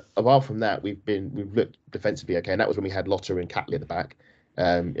 But apart from that, we've looked defensively okay, and that was when we had Lotta and Catley at the back.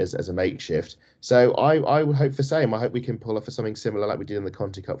 As a makeshift. So I would hope for same. I hope we can pull off for something similar like we did in the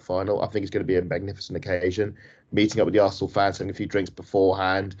Conti Cup final. I think it's going to be a magnificent occasion. Meeting up with the Arsenal fans, having a few drinks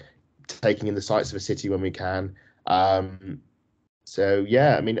beforehand, taking in the sights of a city when we can. So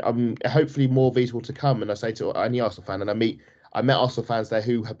yeah, I mean, hopefully more visual to come. And I say to any Arsenal fan, and I met Arsenal fans there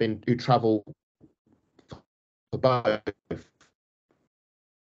who travel for both. A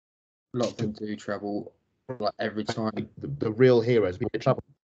lot of them do travel like every time. The real heroes. We get trouble.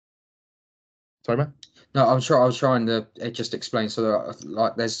 Sorry, man. No, I was trying to just explain. So,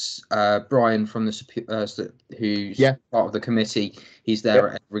 like, there's Brian from the who's part of the committee. He's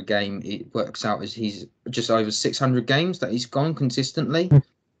there at every game. It works out as he's just over 600 games that he's gone consistently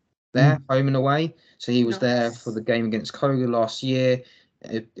there, home and away. So he was there for the game against Koga last year.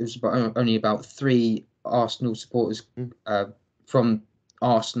 It was only about 3 Arsenal supporters from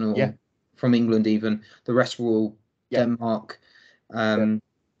Arsenal. From England, even the rest were all Denmark.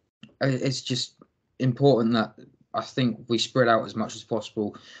 It's just important that I think we spread out as much as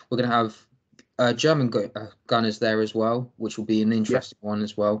possible. We're going to have German gunners there as well, which will be an interesting one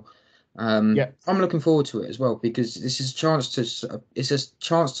as well. I'm looking forward to it as well because this is a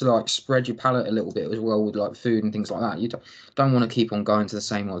chance to like spread your palate a little bit as well with like food and things like that. You don't want to keep on going to the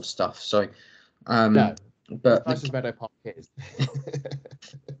same old stuff. So, no. But as nice as Meadow Park is.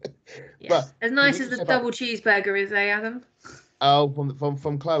 Yes. As nice as the double cheeseburger is, Adam? Oh,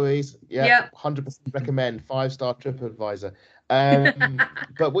 from Chloe's, 100% recommend. 5-star TripAdvisor.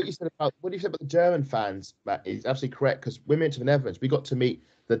 But what you said about the German fans, Matt, is absolutely correct because when we went to the Netherlands, we got to meet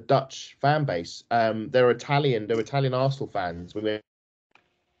the Dutch fan base. They're Italian Arsenal fans. We went to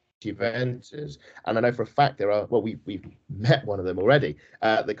Juventus, and I know for a fact there are. Well, we've met one of them already.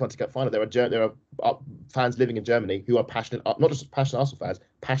 The Conti Cup final. There are fans living in Germany who are passionate, not just passionate Arsenal fans,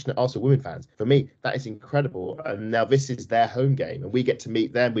 passionate Arsenal women fans. For me, that is incredible. And now this is their home game, and we get to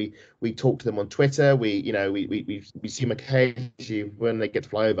meet them. We talk to them on Twitter. We see them occasionally when they get to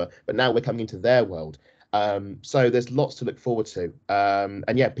fly over. But now we're coming into their world. So there's lots to look forward to.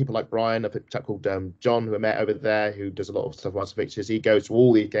 And people like Brian, a chap called John, who I met over there, who does a lot of stuff on pictures. He goes to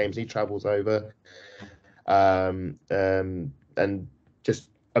all these games. He travels over, and just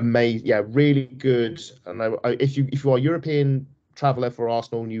amazing. Yeah, really good. And if you are a European traveller for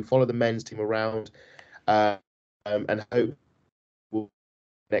Arsenal and you follow the men's team around, and hope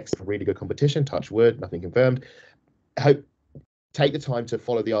next really good competition. Touch wood, nothing confirmed. Hope. Take the time to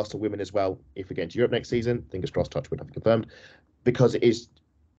follow the Arsenal women as well. If we get into Europe next season, fingers crossed, touch wood, nothing confirmed, because it's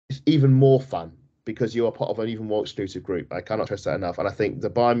even more fun because you are part of an even more exclusive group. I cannot stress that enough. And I think the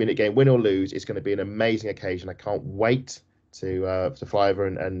Bayern Munich game, win or lose, is going to be an amazing occasion. I can't wait to fly over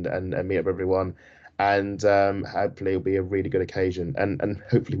and meet up with everyone. And hopefully it'll be a really good occasion. And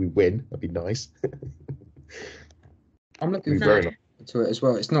hopefully we win. That'd be nice. I'm looking forward to it as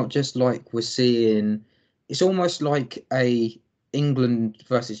well. It's not just like we're seeing. It's almost like a England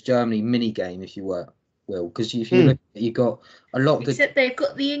versus Germany mini game, if you will, because if you look, you got a lot. Except they've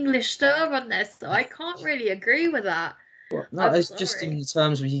got the English star on there, so I can't really agree with that. Well, no, it's just in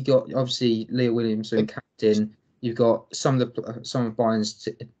terms of you got obviously Leah Williamson captain. You've got some of Bayern's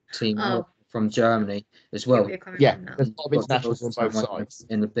team from Germany as well. Yeah, there's a lot of internationals on both sides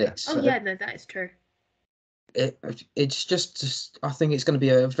in the bits. Oh yeah, no, that is true. It's just I think it's going to be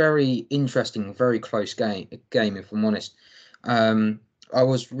a very interesting, very close game. If I'm honest, I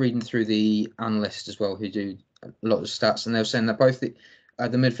was reading through the analysts as well who do a lot of stats, and they were saying that both the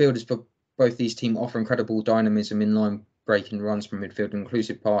midfielders for both these teams offer incredible dynamism in line breaking runs from midfield,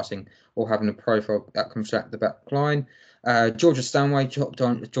 inclusive passing, or having a profile that can track the back line. Georgia Stanway,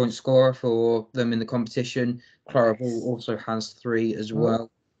 joint scorer for them in the competition. Clara Ball also has 3 as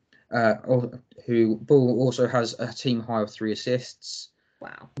well. Ball also has a team high of 3 assists.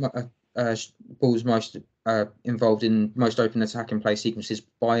 Wow. Ball's most involved in most open attacking play sequences,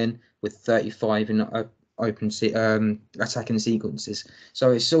 Bayern, with 35 in open attacking sequences. So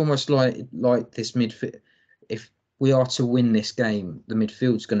it's almost like this midfield. If we are to win this game, the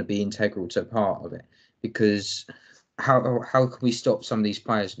midfield's going to be integral to part of it, because how can we stop some of these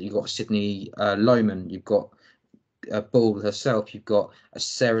players? You've got Sydney Lohman, you've got Ball herself, you've got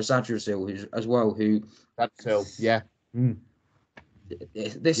Sarah Zadrazil as well, who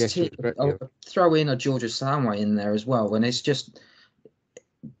this team, I'll throw in a Georgia Stanway in there as well, and it's just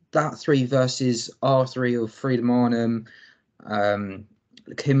that three versus our three of Freedom Arnhem,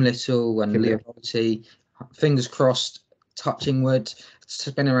 Kim Little and Leah Bolte, fingers crossed, touching wood,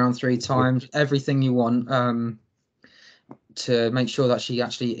 spin around 3 times, everything you want to make sure that she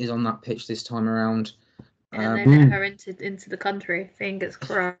actually is on that pitch this time around. And they let her into the country, fingers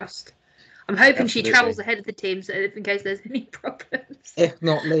crossed. I'm hoping she travels ahead of the team so in case there's any problems. If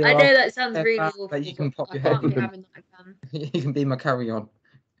not, Leah, I know that sounds really awful. But you can pop your head. You can be my carry-on.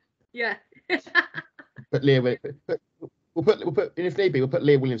 Yeah. But Leah, we'll put if need be, we'll put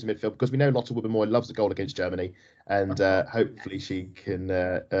Leah Williams in midfield because we know Lotte Wubben-Moy loves a goal against Germany, and hopefully she can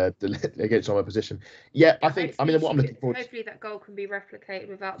against our position. Yeah, I think. I mean, what I'm looking forward. Hopefully that goal can be replicated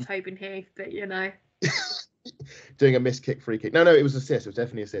without Tobin Heath, but you know. Doing a missed kick, free kick. No, it was assist. It was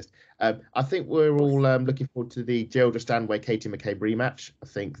definitely assist. I think we're all looking forward to the Geraldra Stanway, Katie McCabe rematch. I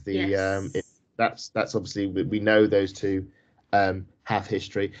think that's obviously we know those two have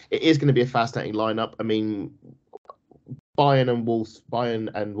history. It is going to be a fascinating lineup. I mean, Bayern and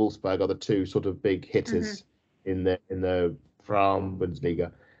Wolfsburg are the two sort of big hitters in the Frauen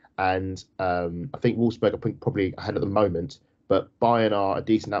Bundesliga, and I think Wolfsburg are probably ahead at the moment. But Bayern are a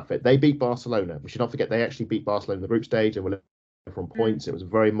decent outfit. They beat Barcelona. We should not forget they actually beat Barcelona in the group stage and were from points. It was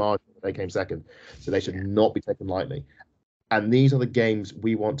very marginal. They came second, so they should not be taken lightly. And these are the games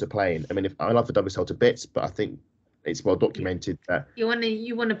we want to play in. I mean, I love the WSL to bits, but I think it's well documented that you want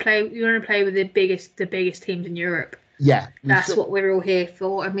to play with the biggest teams in Europe. Yeah, that's what we're all here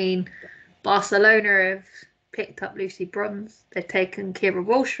for. I mean, Barcelona have picked up Lucy Bruns. They've taken Kira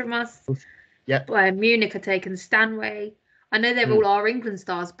Walsh from us. Yeah. Munich have taken Stanway. I know they're all our England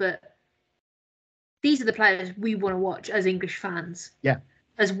stars, but these are the players we want to watch as English fans. Yeah.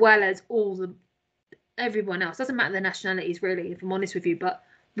 As well as everyone else. Doesn't matter their nationalities, really, if I'm honest with you, but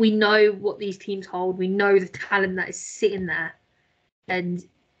we know what these teams hold. We know the talent that is sitting there. And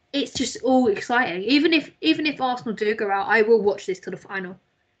it's just all exciting. Even if Arsenal do go out, I will watch this to the final.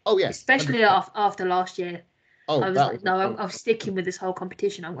 Oh, yeah. Especially 100%. After last year. Oh, I was like, no, I'm sticking with this whole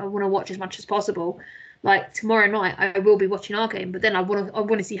competition. I want to watch as much as possible. Like tomorrow night, I will be watching our game, but then I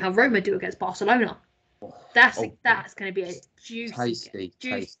want to see how Roma do against Barcelona. That's going to be a juicy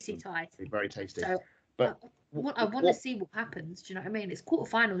tie. Very tasty. So, but I want to see what happens. Do you know what I mean? It's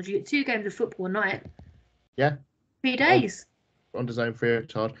quarterfinals. You get 2 games of football a night. Yeah. 3 days. On the zone free of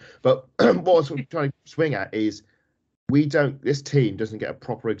charge. But what I was trying to swing at is this team doesn't get a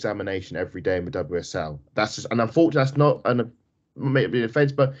proper examination every day in the WSL. That's just, and unfortunately, that's not maybe an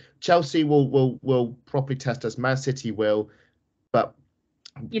offence, but Chelsea will properly test us. Man City will, but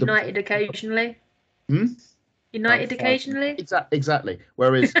United occasionally. United occasionally. Exactly.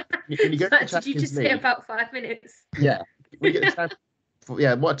 Whereas when you go to the Champions League, did you just say about 5 minutes? Yeah. We get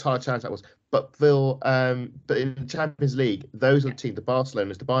the what a tired chance that was. But but in the Champions League, those are the teams: the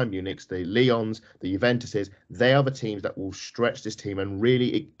Barcelonas, the Bayern Munichs, the Lyons, the Juventuses. They are the teams that will stretch this team and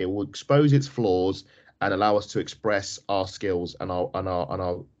really it will expose its flaws and allow us to express our skills and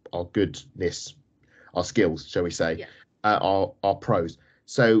our goodness, our skills, shall we say, our pros.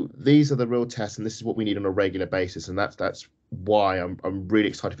 So these are the real tests, and this is what we need on a regular basis, and that's why I'm really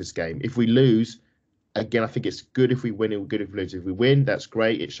excited for this game. If we lose, again, I think it's good if we win and good if we lose. If we win, that's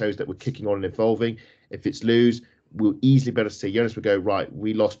great. It shows that we're kicking on and evolving. If it's lose, we'll easily better see. Jonas will go, right,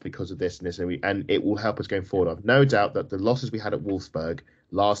 we lost because of this and this, and it will help us going forward. I've no doubt that the losses we had at Wolfsburg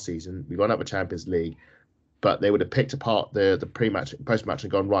last season, we won up the Champions League, but they would have picked apart the pre-match, post-match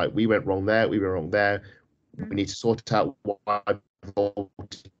and gone, right, we went wrong there, we went wrong there. We need to sort it out why we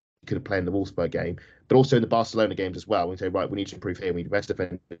could have played in the Wolfsburg game, but also in the Barcelona games as well. We say, right, we need to improve here. We need better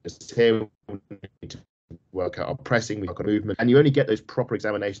defenders here. We need to work out our pressing, we work on movement, and you only get those proper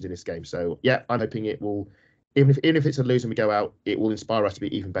examinations in this game. So yeah, I'm hoping it will. Even if it's a lose and we go out, it will inspire us to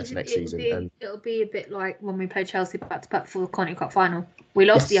be even better next season. It'll be a bit like when we played Chelsea back to back for the Continental Cup final. We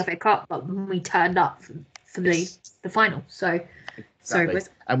lost the FA Cup, but we turned up for the final. So, exactly.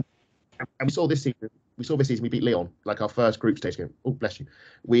 And we saw this season. We beat Lyon, like our first group stage game. Oh, bless you.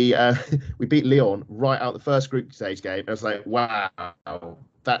 We beat Lyon right out the first group stage game. And I was like, wow,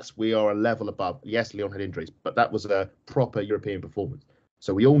 we are a level above. Yes, Lyon had injuries, but that was a proper European performance.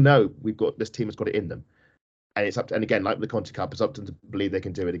 So we all know this team has got it in them. And it's up to, and again, like the Conti Cup, it's up to them to believe they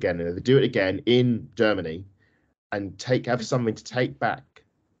can do it again. And if they do it again in Germany and have something to take back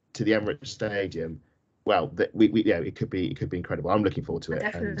to the Emirates Stadium, well, it could be incredible. I'm looking forward to it.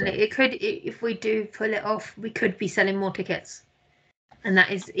 Definitely, and, it could. If we do pull it off, we could be selling more tickets, and that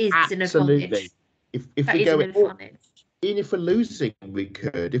is an advantage. If we go in, even if we're losing, we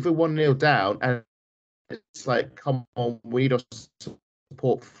could. If we're 1-0 down, and it's like, come on, we need our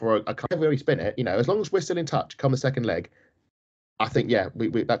support for a couple. We spin it, as long as we're still in touch. Come the second leg, I think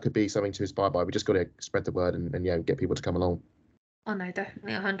we that could be something to aspire by. We just got to spread the word and get people to come along. Oh no,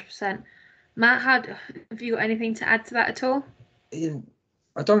 definitely 100%. Matt, have you got anything to add to that at all?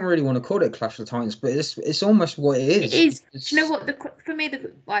 I don't really want to call it Clash of the Titans, but it's almost what it is. It is. Do you know what? For me,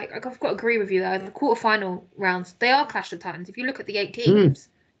 I've got to agree with you though. The quarterfinal rounds, they are Clash of the Titans. If you look at the 8 teams,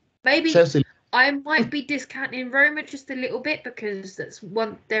 maybe Chelsea. I might be discounting Roma just a little bit because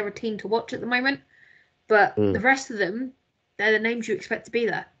they're a team to watch at the moment. But the rest of them, they're the names you expect to be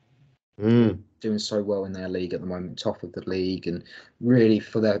there. Doing so well in their league at the moment, top of the league, and really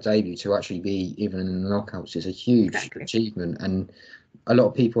for their debut to actually be even in the knockouts is a huge achievement. And a lot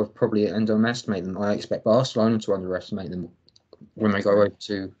of people have probably underestimated them. I expect Barcelona to underestimate them when they go over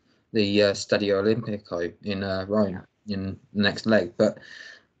to the Stadio Olimpico in Rome in the next leg. But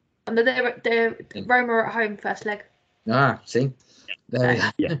they're Roma are at home first leg. See,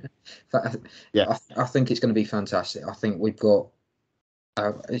 there we go. I think it's going to be fantastic. I think we've got.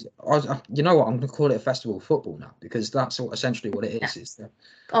 You know what? I'm going to call it a festival of football now because that's essentially what it is.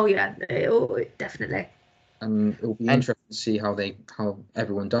 Definitely. And it'll be interesting to see how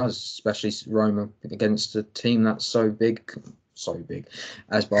everyone does, especially Roma against a team that's so big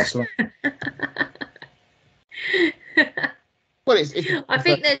as Barcelona. Well, I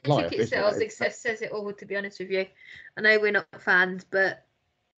think their ticket sales says it all. To be honest with you, I know we're not fans, but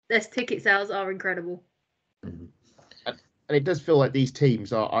their ticket sales are incredible. Mm-hmm. And it does feel like these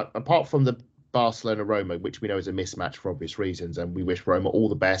teams are, apart from the Barcelona-Roma, which we know is a mismatch for obvious reasons, and we wish Roma all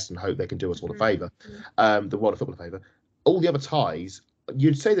the best and hope they can do us all a favour, the world of football a favour. All the other ties,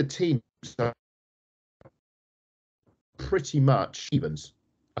 you'd say the teams are pretty much evens.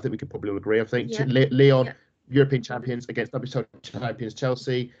 I think we could probably all agree. I think Lyon, European champions against WSL champions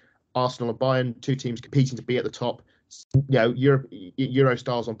Chelsea, Arsenal and Bayern, 2 teams competing to be at the top. Euro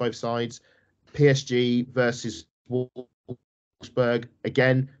styles on both sides. PSG versus Wolfsburg,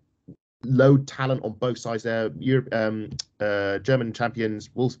 again, low talent on both sides there. German champions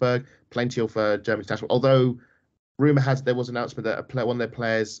Wolfsburg, plenty of German international. Although rumour has there was an announcement that one of their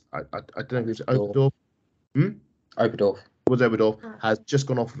players, I don't know if it was Oberdorf. Oberdorf has just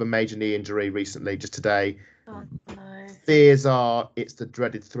gone off with a major knee injury recently, just today. Oh, no. Fears are it's the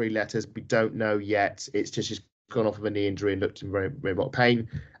dreaded 3 letters. We don't know yet. It's just she's gone off with a knee injury and looked in very, very lot of pain.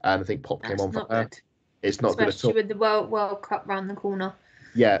 And I think Pop came on for her. Good. It's not good at all. Especially with the World Cup round the corner.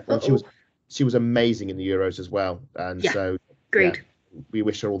 Yeah, and she was amazing in the Euros as well. And so agreed. We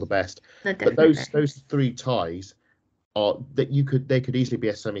wish her all the best. No, but those 3 ties are that they could easily be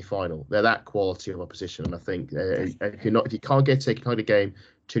a semi-final. They're that quality of opposition, and I think if you can't get a ticket, can't get a game,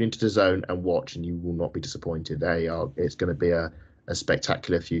 tune into the Zone and watch, and you will not be disappointed. It's going to be a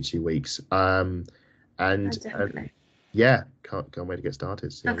spectacular few 2 weeks. Can't wait to get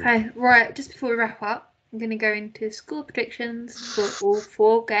started. So. Okay, right. Just before we wrap up, I'm going to go into score predictions for all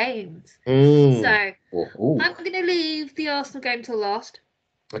 4 games. So I'm going to leave the Arsenal game till last.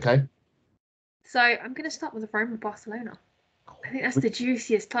 Okay. So I'm going to start with the Roma Barcelona. I think that's the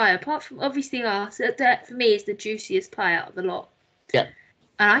juiciest tie. Apart from obviously Arsenal, that for me is the juiciest tie out of the lot. Yeah.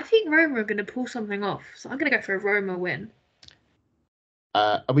 And I think Roma are going to pull something off. So I'm going to go for a Roma win.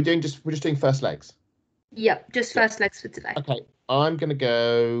 Are we doing we're just doing first legs? Yep, just first legs for today. Okay, I'm going to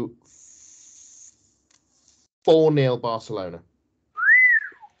go 4-0 Barcelona.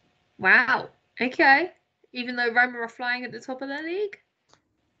 Wow. Okay. Even though Roma are flying at the top of their league?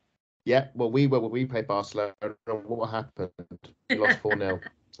 Yeah, well, we played Barcelona. What happened? We lost 4-0.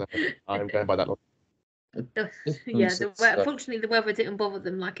 So I'm going by that one. Unfortunately, the weather didn't bother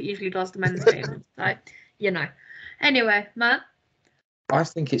them like it usually does the men's game. So, Anyway, Matt? I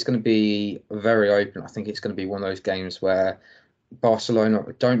think it's going to be very open. I think it's going to be one of those games where Barcelona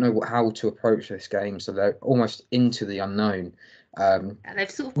don't know how to approach this game, so they're almost into the unknown. And they've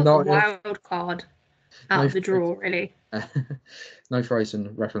sort of put the wild card out of the draw, really. No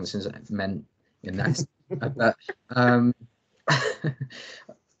Frozen references meant in that. But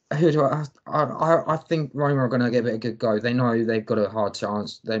who do I think Roma are going to give it a good go. They know they've got a hard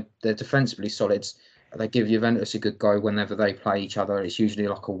chance. They're defensively solid. They give Juventus a good go whenever they play each other. It's usually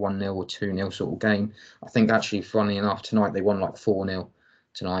like a 1-0 or 2-0 sort of game. I think actually, funny enough, tonight they won like 4-0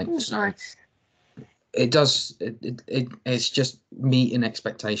 tonight. Oh, so nice. It does. It's just meeting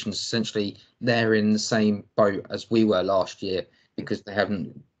expectations. Essentially, they're in the same boat as we were last year because they have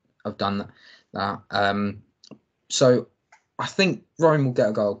done that. So I think Rome will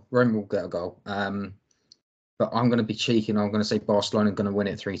get a goal. But I'm going to be cheeky and I'm going to say Barcelona are going to win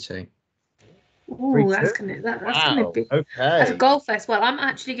it 3-2. Ooh, that's gonna be that's a goal fest. Well, I'm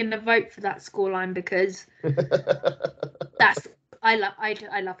actually gonna vote for that scoreline because I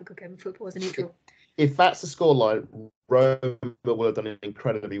love a good game of football as a neutral. if that's the scoreline, Roma will have done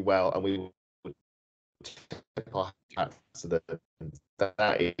incredibly well, and we would tip our hats to them.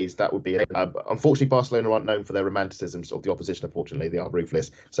 That would be it. Unfortunately, Barcelona aren't known for their romanticism of the opposition. Unfortunately, they are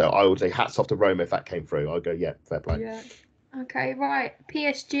ruthless. So I would say hats off to Roma if that came through. I'd go, yeah, fair play. Yeah. Okay, right.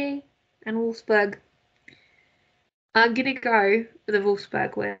 PSG and Wolfsburg. I'm gonna go with the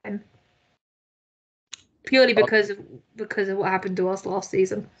Wolfsburg win. Purely because of what happened to us last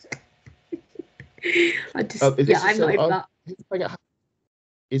season. I'm not even that.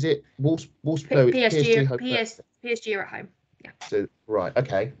 Is it Wolfsburg? PSG are at home. Yeah. So right,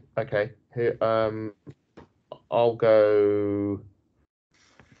 okay. Here, I'll go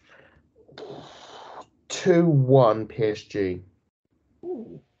 2-1 PSG.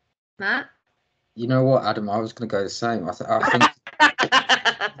 Ooh. Matt? You know what, Adam? I was going to go the same. I think.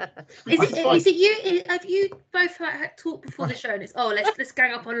 Is it you? Have you both talked before the show? And it's let's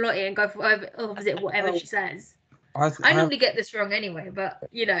gang up on Lottie and go for opposite whatever she says. I normally get this wrong anyway, but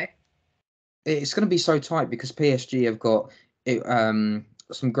you know. It's going to be so tight because PSG have got some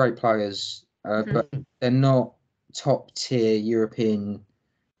great players, but they're not top tier European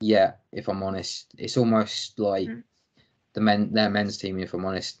yet. If I'm honest, it's almost like their men's team. If I'm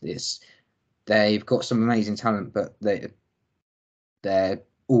honest, they've got some amazing talent, but they're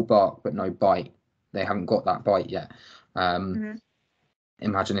all bark but no bite. They haven't got that bite yet.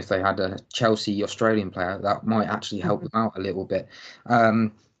 Imagine if they had a Chelsea Australian player, that might actually help them out a little bit.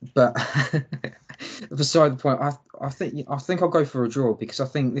 But beside the point, I think I'll go for a draw because I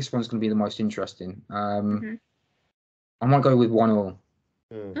think this one's going to be the most interesting. I might go with 1-1.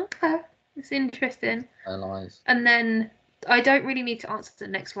 Okay, it's interesting. Lies. And then I don't really need to answer the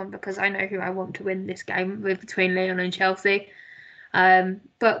next one because I know who I want to win this game between Lyon and Chelsea.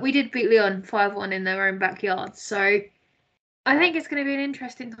 But we did beat Lyon 5-1 in their own backyard, so I think it's going to be an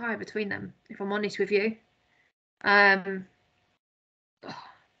interesting tie between them. If I'm honest with you.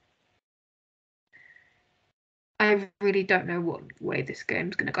 I really don't know what way this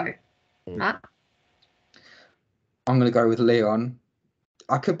game's going to go. Matt? I'm going to go with Lyon.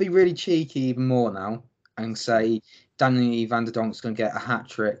 I could be really cheeky even more now and say Danny van der Donk's going to get a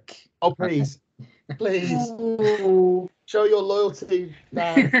hat-trick. Oh, please. Please. Show your loyalty,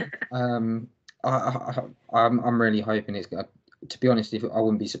 man. I'm really hoping it's going to... To be honest, I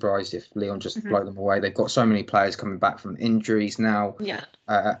wouldn't be surprised if Lyon just blow them away. They've got so many players coming back from injuries now. Yeah.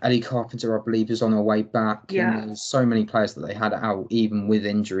 Ellie Carpenter, I believe, is on her way back. Yeah. And there's so many players that they had out, even with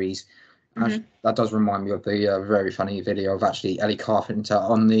injuries. That does remind me of the very funny video of actually Ellie Carpenter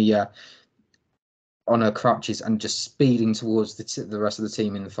on her crutches and just speeding towards the rest of the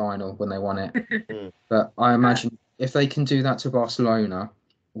team in the final when they won it. But I imagine if they can do that to Barcelona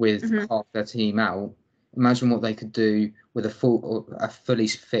with half their team out, imagine what they could do with a fully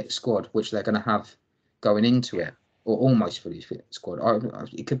fit squad, which they're going to have going into it, or almost fully fit squad.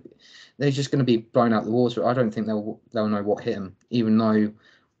 They're just going to be blown out the water. I don't think they'll know what hit them, even though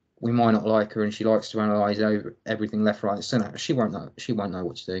we might not like her and she likes to analyse everything left, right, and centre. She won't know. She won't know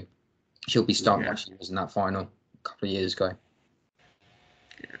what to do. She'll be stuck like she was in that final a couple of years ago.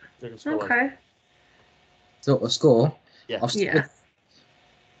 Okay. So a score? Yeah.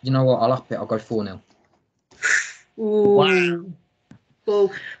 You know what? I'll up it. I'll go 4-0. Wow.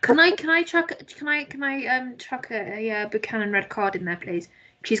 Well, can I chuck a Buchanan red card in there, please?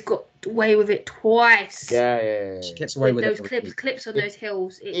 She's got away with it twice. Yeah. She gets away with those it. clips on those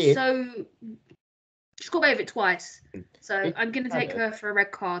hills. She's got away with it twice. So I'm going to take her for a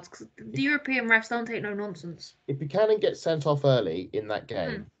red card because the European refs don't take no nonsense. If Buchanan gets sent off early in that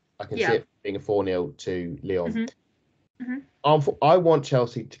game, I can see it being a 4-0 to Lyon. I want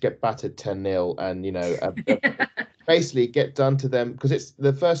Chelsea to get battered 10-0 and, basically get done to them because it's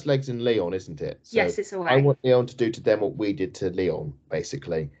the first leg's in Lyon, isn't it? So yes, it's away. I want Lyon to do to them what we did to Lyon,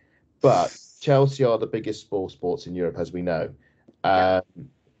 basically. But Chelsea are the biggest sports in Europe, as we know. So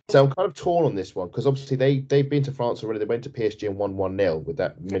I'm kind of torn on this one because obviously they've been to France already. They went to PSG and won 1-0 with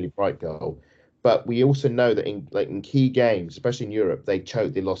that Millie Bright goal. But we also know that in key games, especially in Europe, they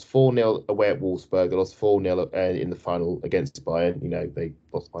choked. They lost 4-0 away at Wolfsburg. They lost 4-0 in the final against Bayern. They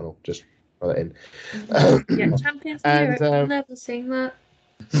lost the final. Just throw that in. Champions of Europe. I've never seen that.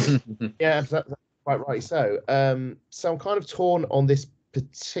 That's quite right. So I'm kind of torn on this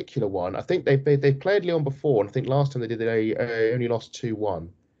particular one. I think they've played Lyon before, and I think last time they did they only lost 2-1,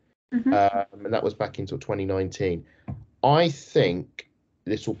 and that was back in 2019. I think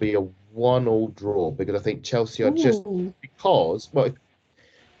this will be a 1-1 draw because I think Chelsea are just because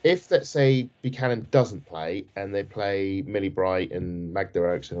if let's say Buchanan doesn't play and they play Millie Bright and Magda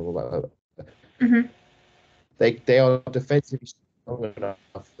Eriksson and all that, they are defensively strong enough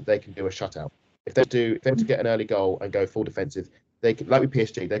that they can do a shutout if they were to get an early goal and go full defensive, they could, like with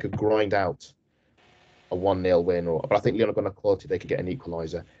PSG, they could grind out a 1-0 win. But I think Lyon have got enough quality; they could get an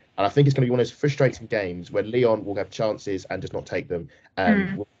equaliser. And I think it's going to be one of those frustrating games where Lyon will have chances and just not take them,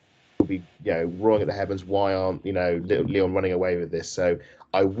 and will be roaring at the heavens. Why aren't Lyon running away with this? So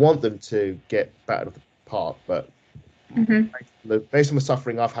I want them to get battered off the park, but. Based on the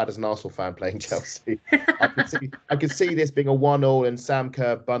suffering I've had as an Arsenal fan playing Chelsea, I could see this being a 1-1 and Sam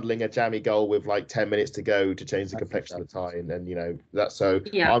Kerr bundling a jammy goal with like 10 minutes to go to change the complexion of the tie, and that's so.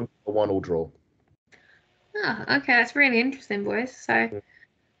 Yeah. I'm a 1-1 draw. Oh, okay, that's really interesting, boys. So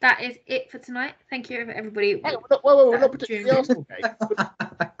that is it for tonight. Thank you, everybody. Hang on, we're not predicting the Arsenal game.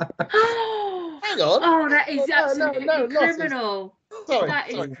 Hang on. Oh, that is absolutely criminal. Sorry, that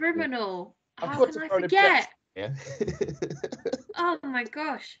is criminal. How can I forget? Yeah. Oh my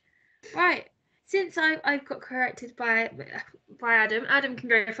gosh! Right, since I've got corrected by Adam. Adam can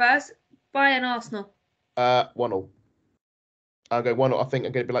go first. Bayern Arsenal. 1-0. I'll go 1-0. I think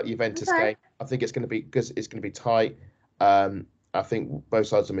I'm going to be like the Juventus game. I think it's going to be because it's going to be tight. I think both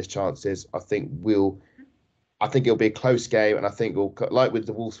sides will miss chances. I think it'll be a close game, and I think we'll, like with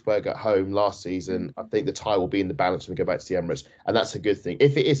the Wolfsburg at home last season, I think the tie will be in the balance when we go back to the Emirates, and that's a good thing.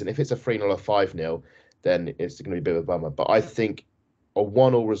 If it isn't, if it's a 3-0 or 5-0, then it's going to be a bit of a bummer. But I think a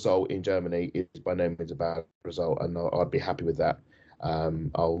 1-1 result in Germany is by no means a bad result, and I'd be happy with that.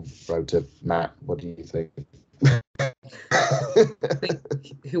 I'll throw to Matt. What do you think? I think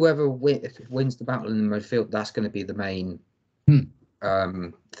whoever wins the battle in the midfield, that's going to be the main thing.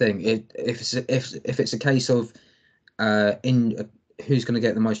 If it's a case of who's going to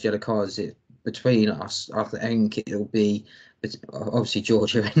get the most yellow cards between us, I think it'll be obviously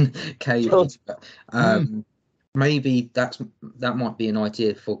Georgia and Katie. But, maybe that might be an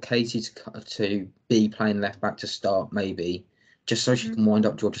idea for Katie to be playing left back to start, maybe just so she can wind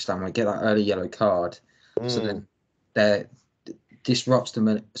up Georgia Stanway, get that early yellow card, so then that disrupts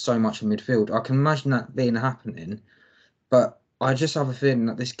them so much in midfield. I can imagine that happening, but I just have a feeling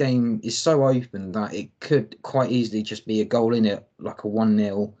that this game is so open that it could quite easily just be a goal in it, like a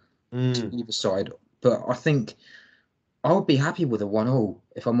 1-0 to either side. But I think I would be happy with a 1-1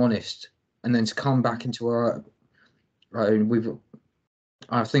 if I'm honest, and then to come back into our own.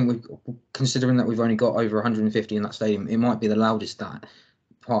 I think considering that we've only got over 150 in that stadium, it might be the loudest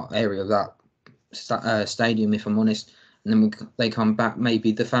area of that stadium, if I'm honest. And then they come back,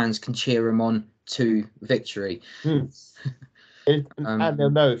 maybe the fans can cheer them on to victory. And they'll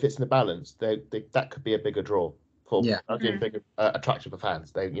know if it's in the balance, that could be a bigger draw for bigger attraction for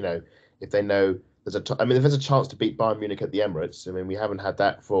fans. If they know if there's a chance to beat Bayern Munich at the Emirates. I mean, we haven't had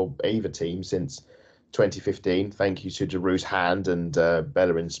that for either team since 2015. Thank you to Giroud's hand and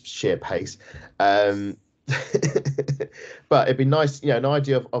Bellerin's sheer pace. But it'd be nice, an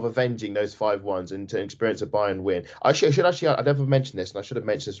idea of avenging those 5-1s and to experience a Bayern win. I never mentioned this, and I should have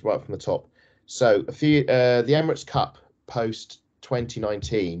mentioned this right from the top. So the Emirates Cup post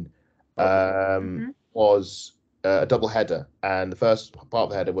 2019 was a double header, and the first part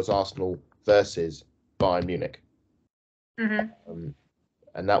of the header was Arsenal versus Bayern Munich. And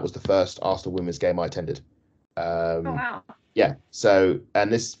that was the first Arsenal women's game I attended. Oh, wow. Yeah, so,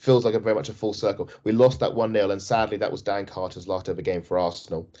 and this feels like very much a full circle. We lost that 1-0, and sadly, that was Dan Carter's last ever game for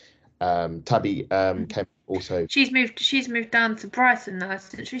Arsenal. Tabby came also. She's moved down to Brighton now,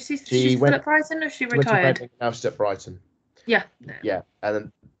 isn't she? She's still at Brighton, or she retired? Now she's at Brighton. Yeah. Yeah, and then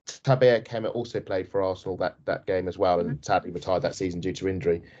Tabea also played for Arsenal that game as well, and sadly retired that season due to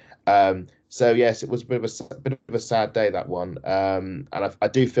injury. So yes, it was a bit of a sad day, that one. And I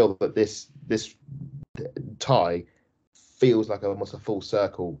do feel that this tie feels like almost a full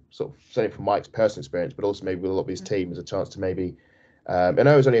circle, sort of certainly from my personal experience, but also maybe with a lot of his team as a chance to maybe. I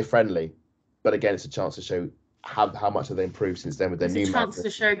know it was only a friendly, but again, it's a chance to show how much have they improved since then with their new. It's a chance to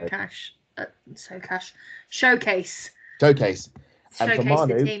showcase. And for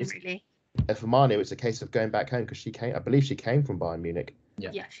Manu, really. And for Manu, it's a case of going back home because I believe she came from Bayern Munich.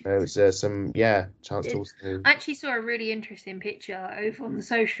 Yeah. It's chance to also. I actually saw a really interesting picture over on the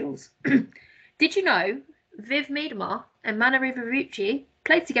socials. Did you know Viv Miedema and Mana Rivarucci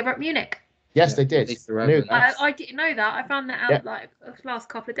played together at Munich? Yes, they did. I didn't know that. I found that out like the last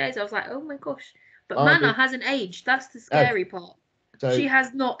couple of days. I was like, oh my gosh. But Mana hasn't aged. That's the scary part. So she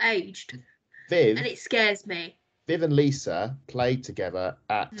has not aged. Viv, and it scares me. Viv and Lisa played together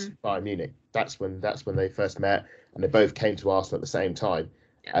at Bayern Munich. That's when they first met, and they both came to Arsenal at the same time.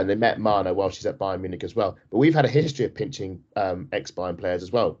 Yeah. And they met Mana while she's at Bayern Munich as well. But we've had a history of pinching ex-Bayern players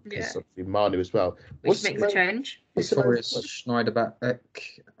as well. Because obviously Manu as well. Which makes a change. Victoria Schneiderbeck.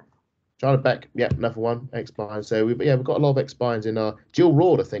 Charlotte Beck, another one, ex-Bayern. So we've got a lot of ex-Bayerns in our. Jill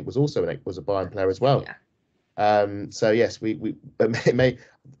Roord, I think, was also a Bayern player as well. Yeah. So yes, we may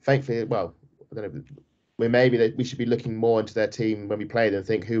thankfully, well, I don't know. We should be looking more into their team when we play them and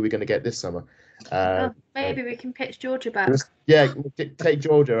think who we're going to get this summer. Maybe we can pitch Georgia back. Yeah, take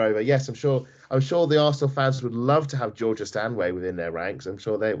Georgia over. Yes, I'm sure the Arsenal fans would love to have Georgia Stanway within their ranks. I'm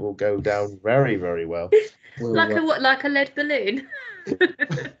sure they will go down very, very well. Like a lead balloon.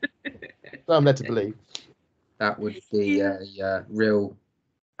 I'm led to believe. That would be a real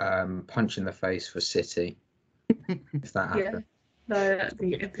punch in the face for City if that happened. No, that'd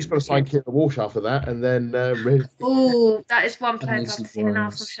be. He's got to sign Kieran Walsh after that, and then. Oh, that is one player I've Amazing seen an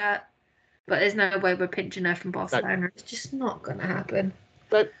ones. Arsenal shirt, but there's no way we're pinching her from Barcelona. No. It's just not going to happen.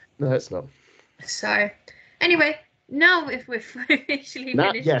 No, it's not. So, anyway, now if we're officially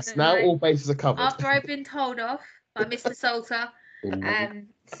finished. Yes, now all bases are covered. After I've been told off by Mr. Salter,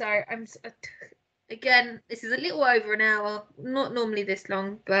 so I'm again. This is a little over an hour. Not normally this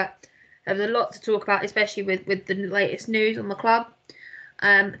long, but there's a lot to talk about, especially with the latest news on the club.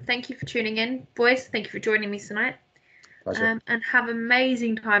 Thank you for tuning in, boys. Thank you for joining me tonight. Pleasure. And have an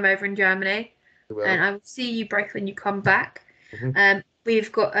amazing time over in Germany. And I will see you both when you come back. Mm-hmm.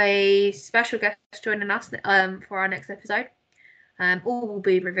 We've got a special guest joining us for our next episode. All will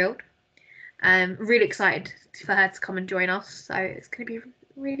be revealed. Really excited for her to come and join us. So it's going to be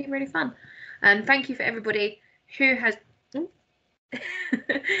really, really fun. And thank you for everybody who has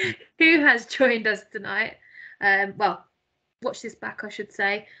joined us tonight. Watch this back, I should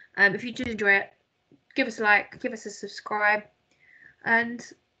say. If you did enjoy it, give us a like, give us a subscribe, and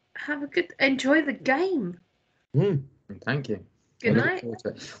enjoy the game. Thank you. Good night.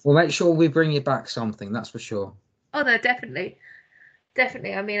 We'll make sure we bring you back something, that's for sure. Oh no, definitely.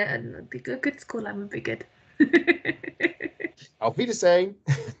 I mean, a good school line would be good. I'll be the same.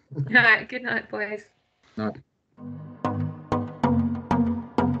 All right, good night, boys. Night.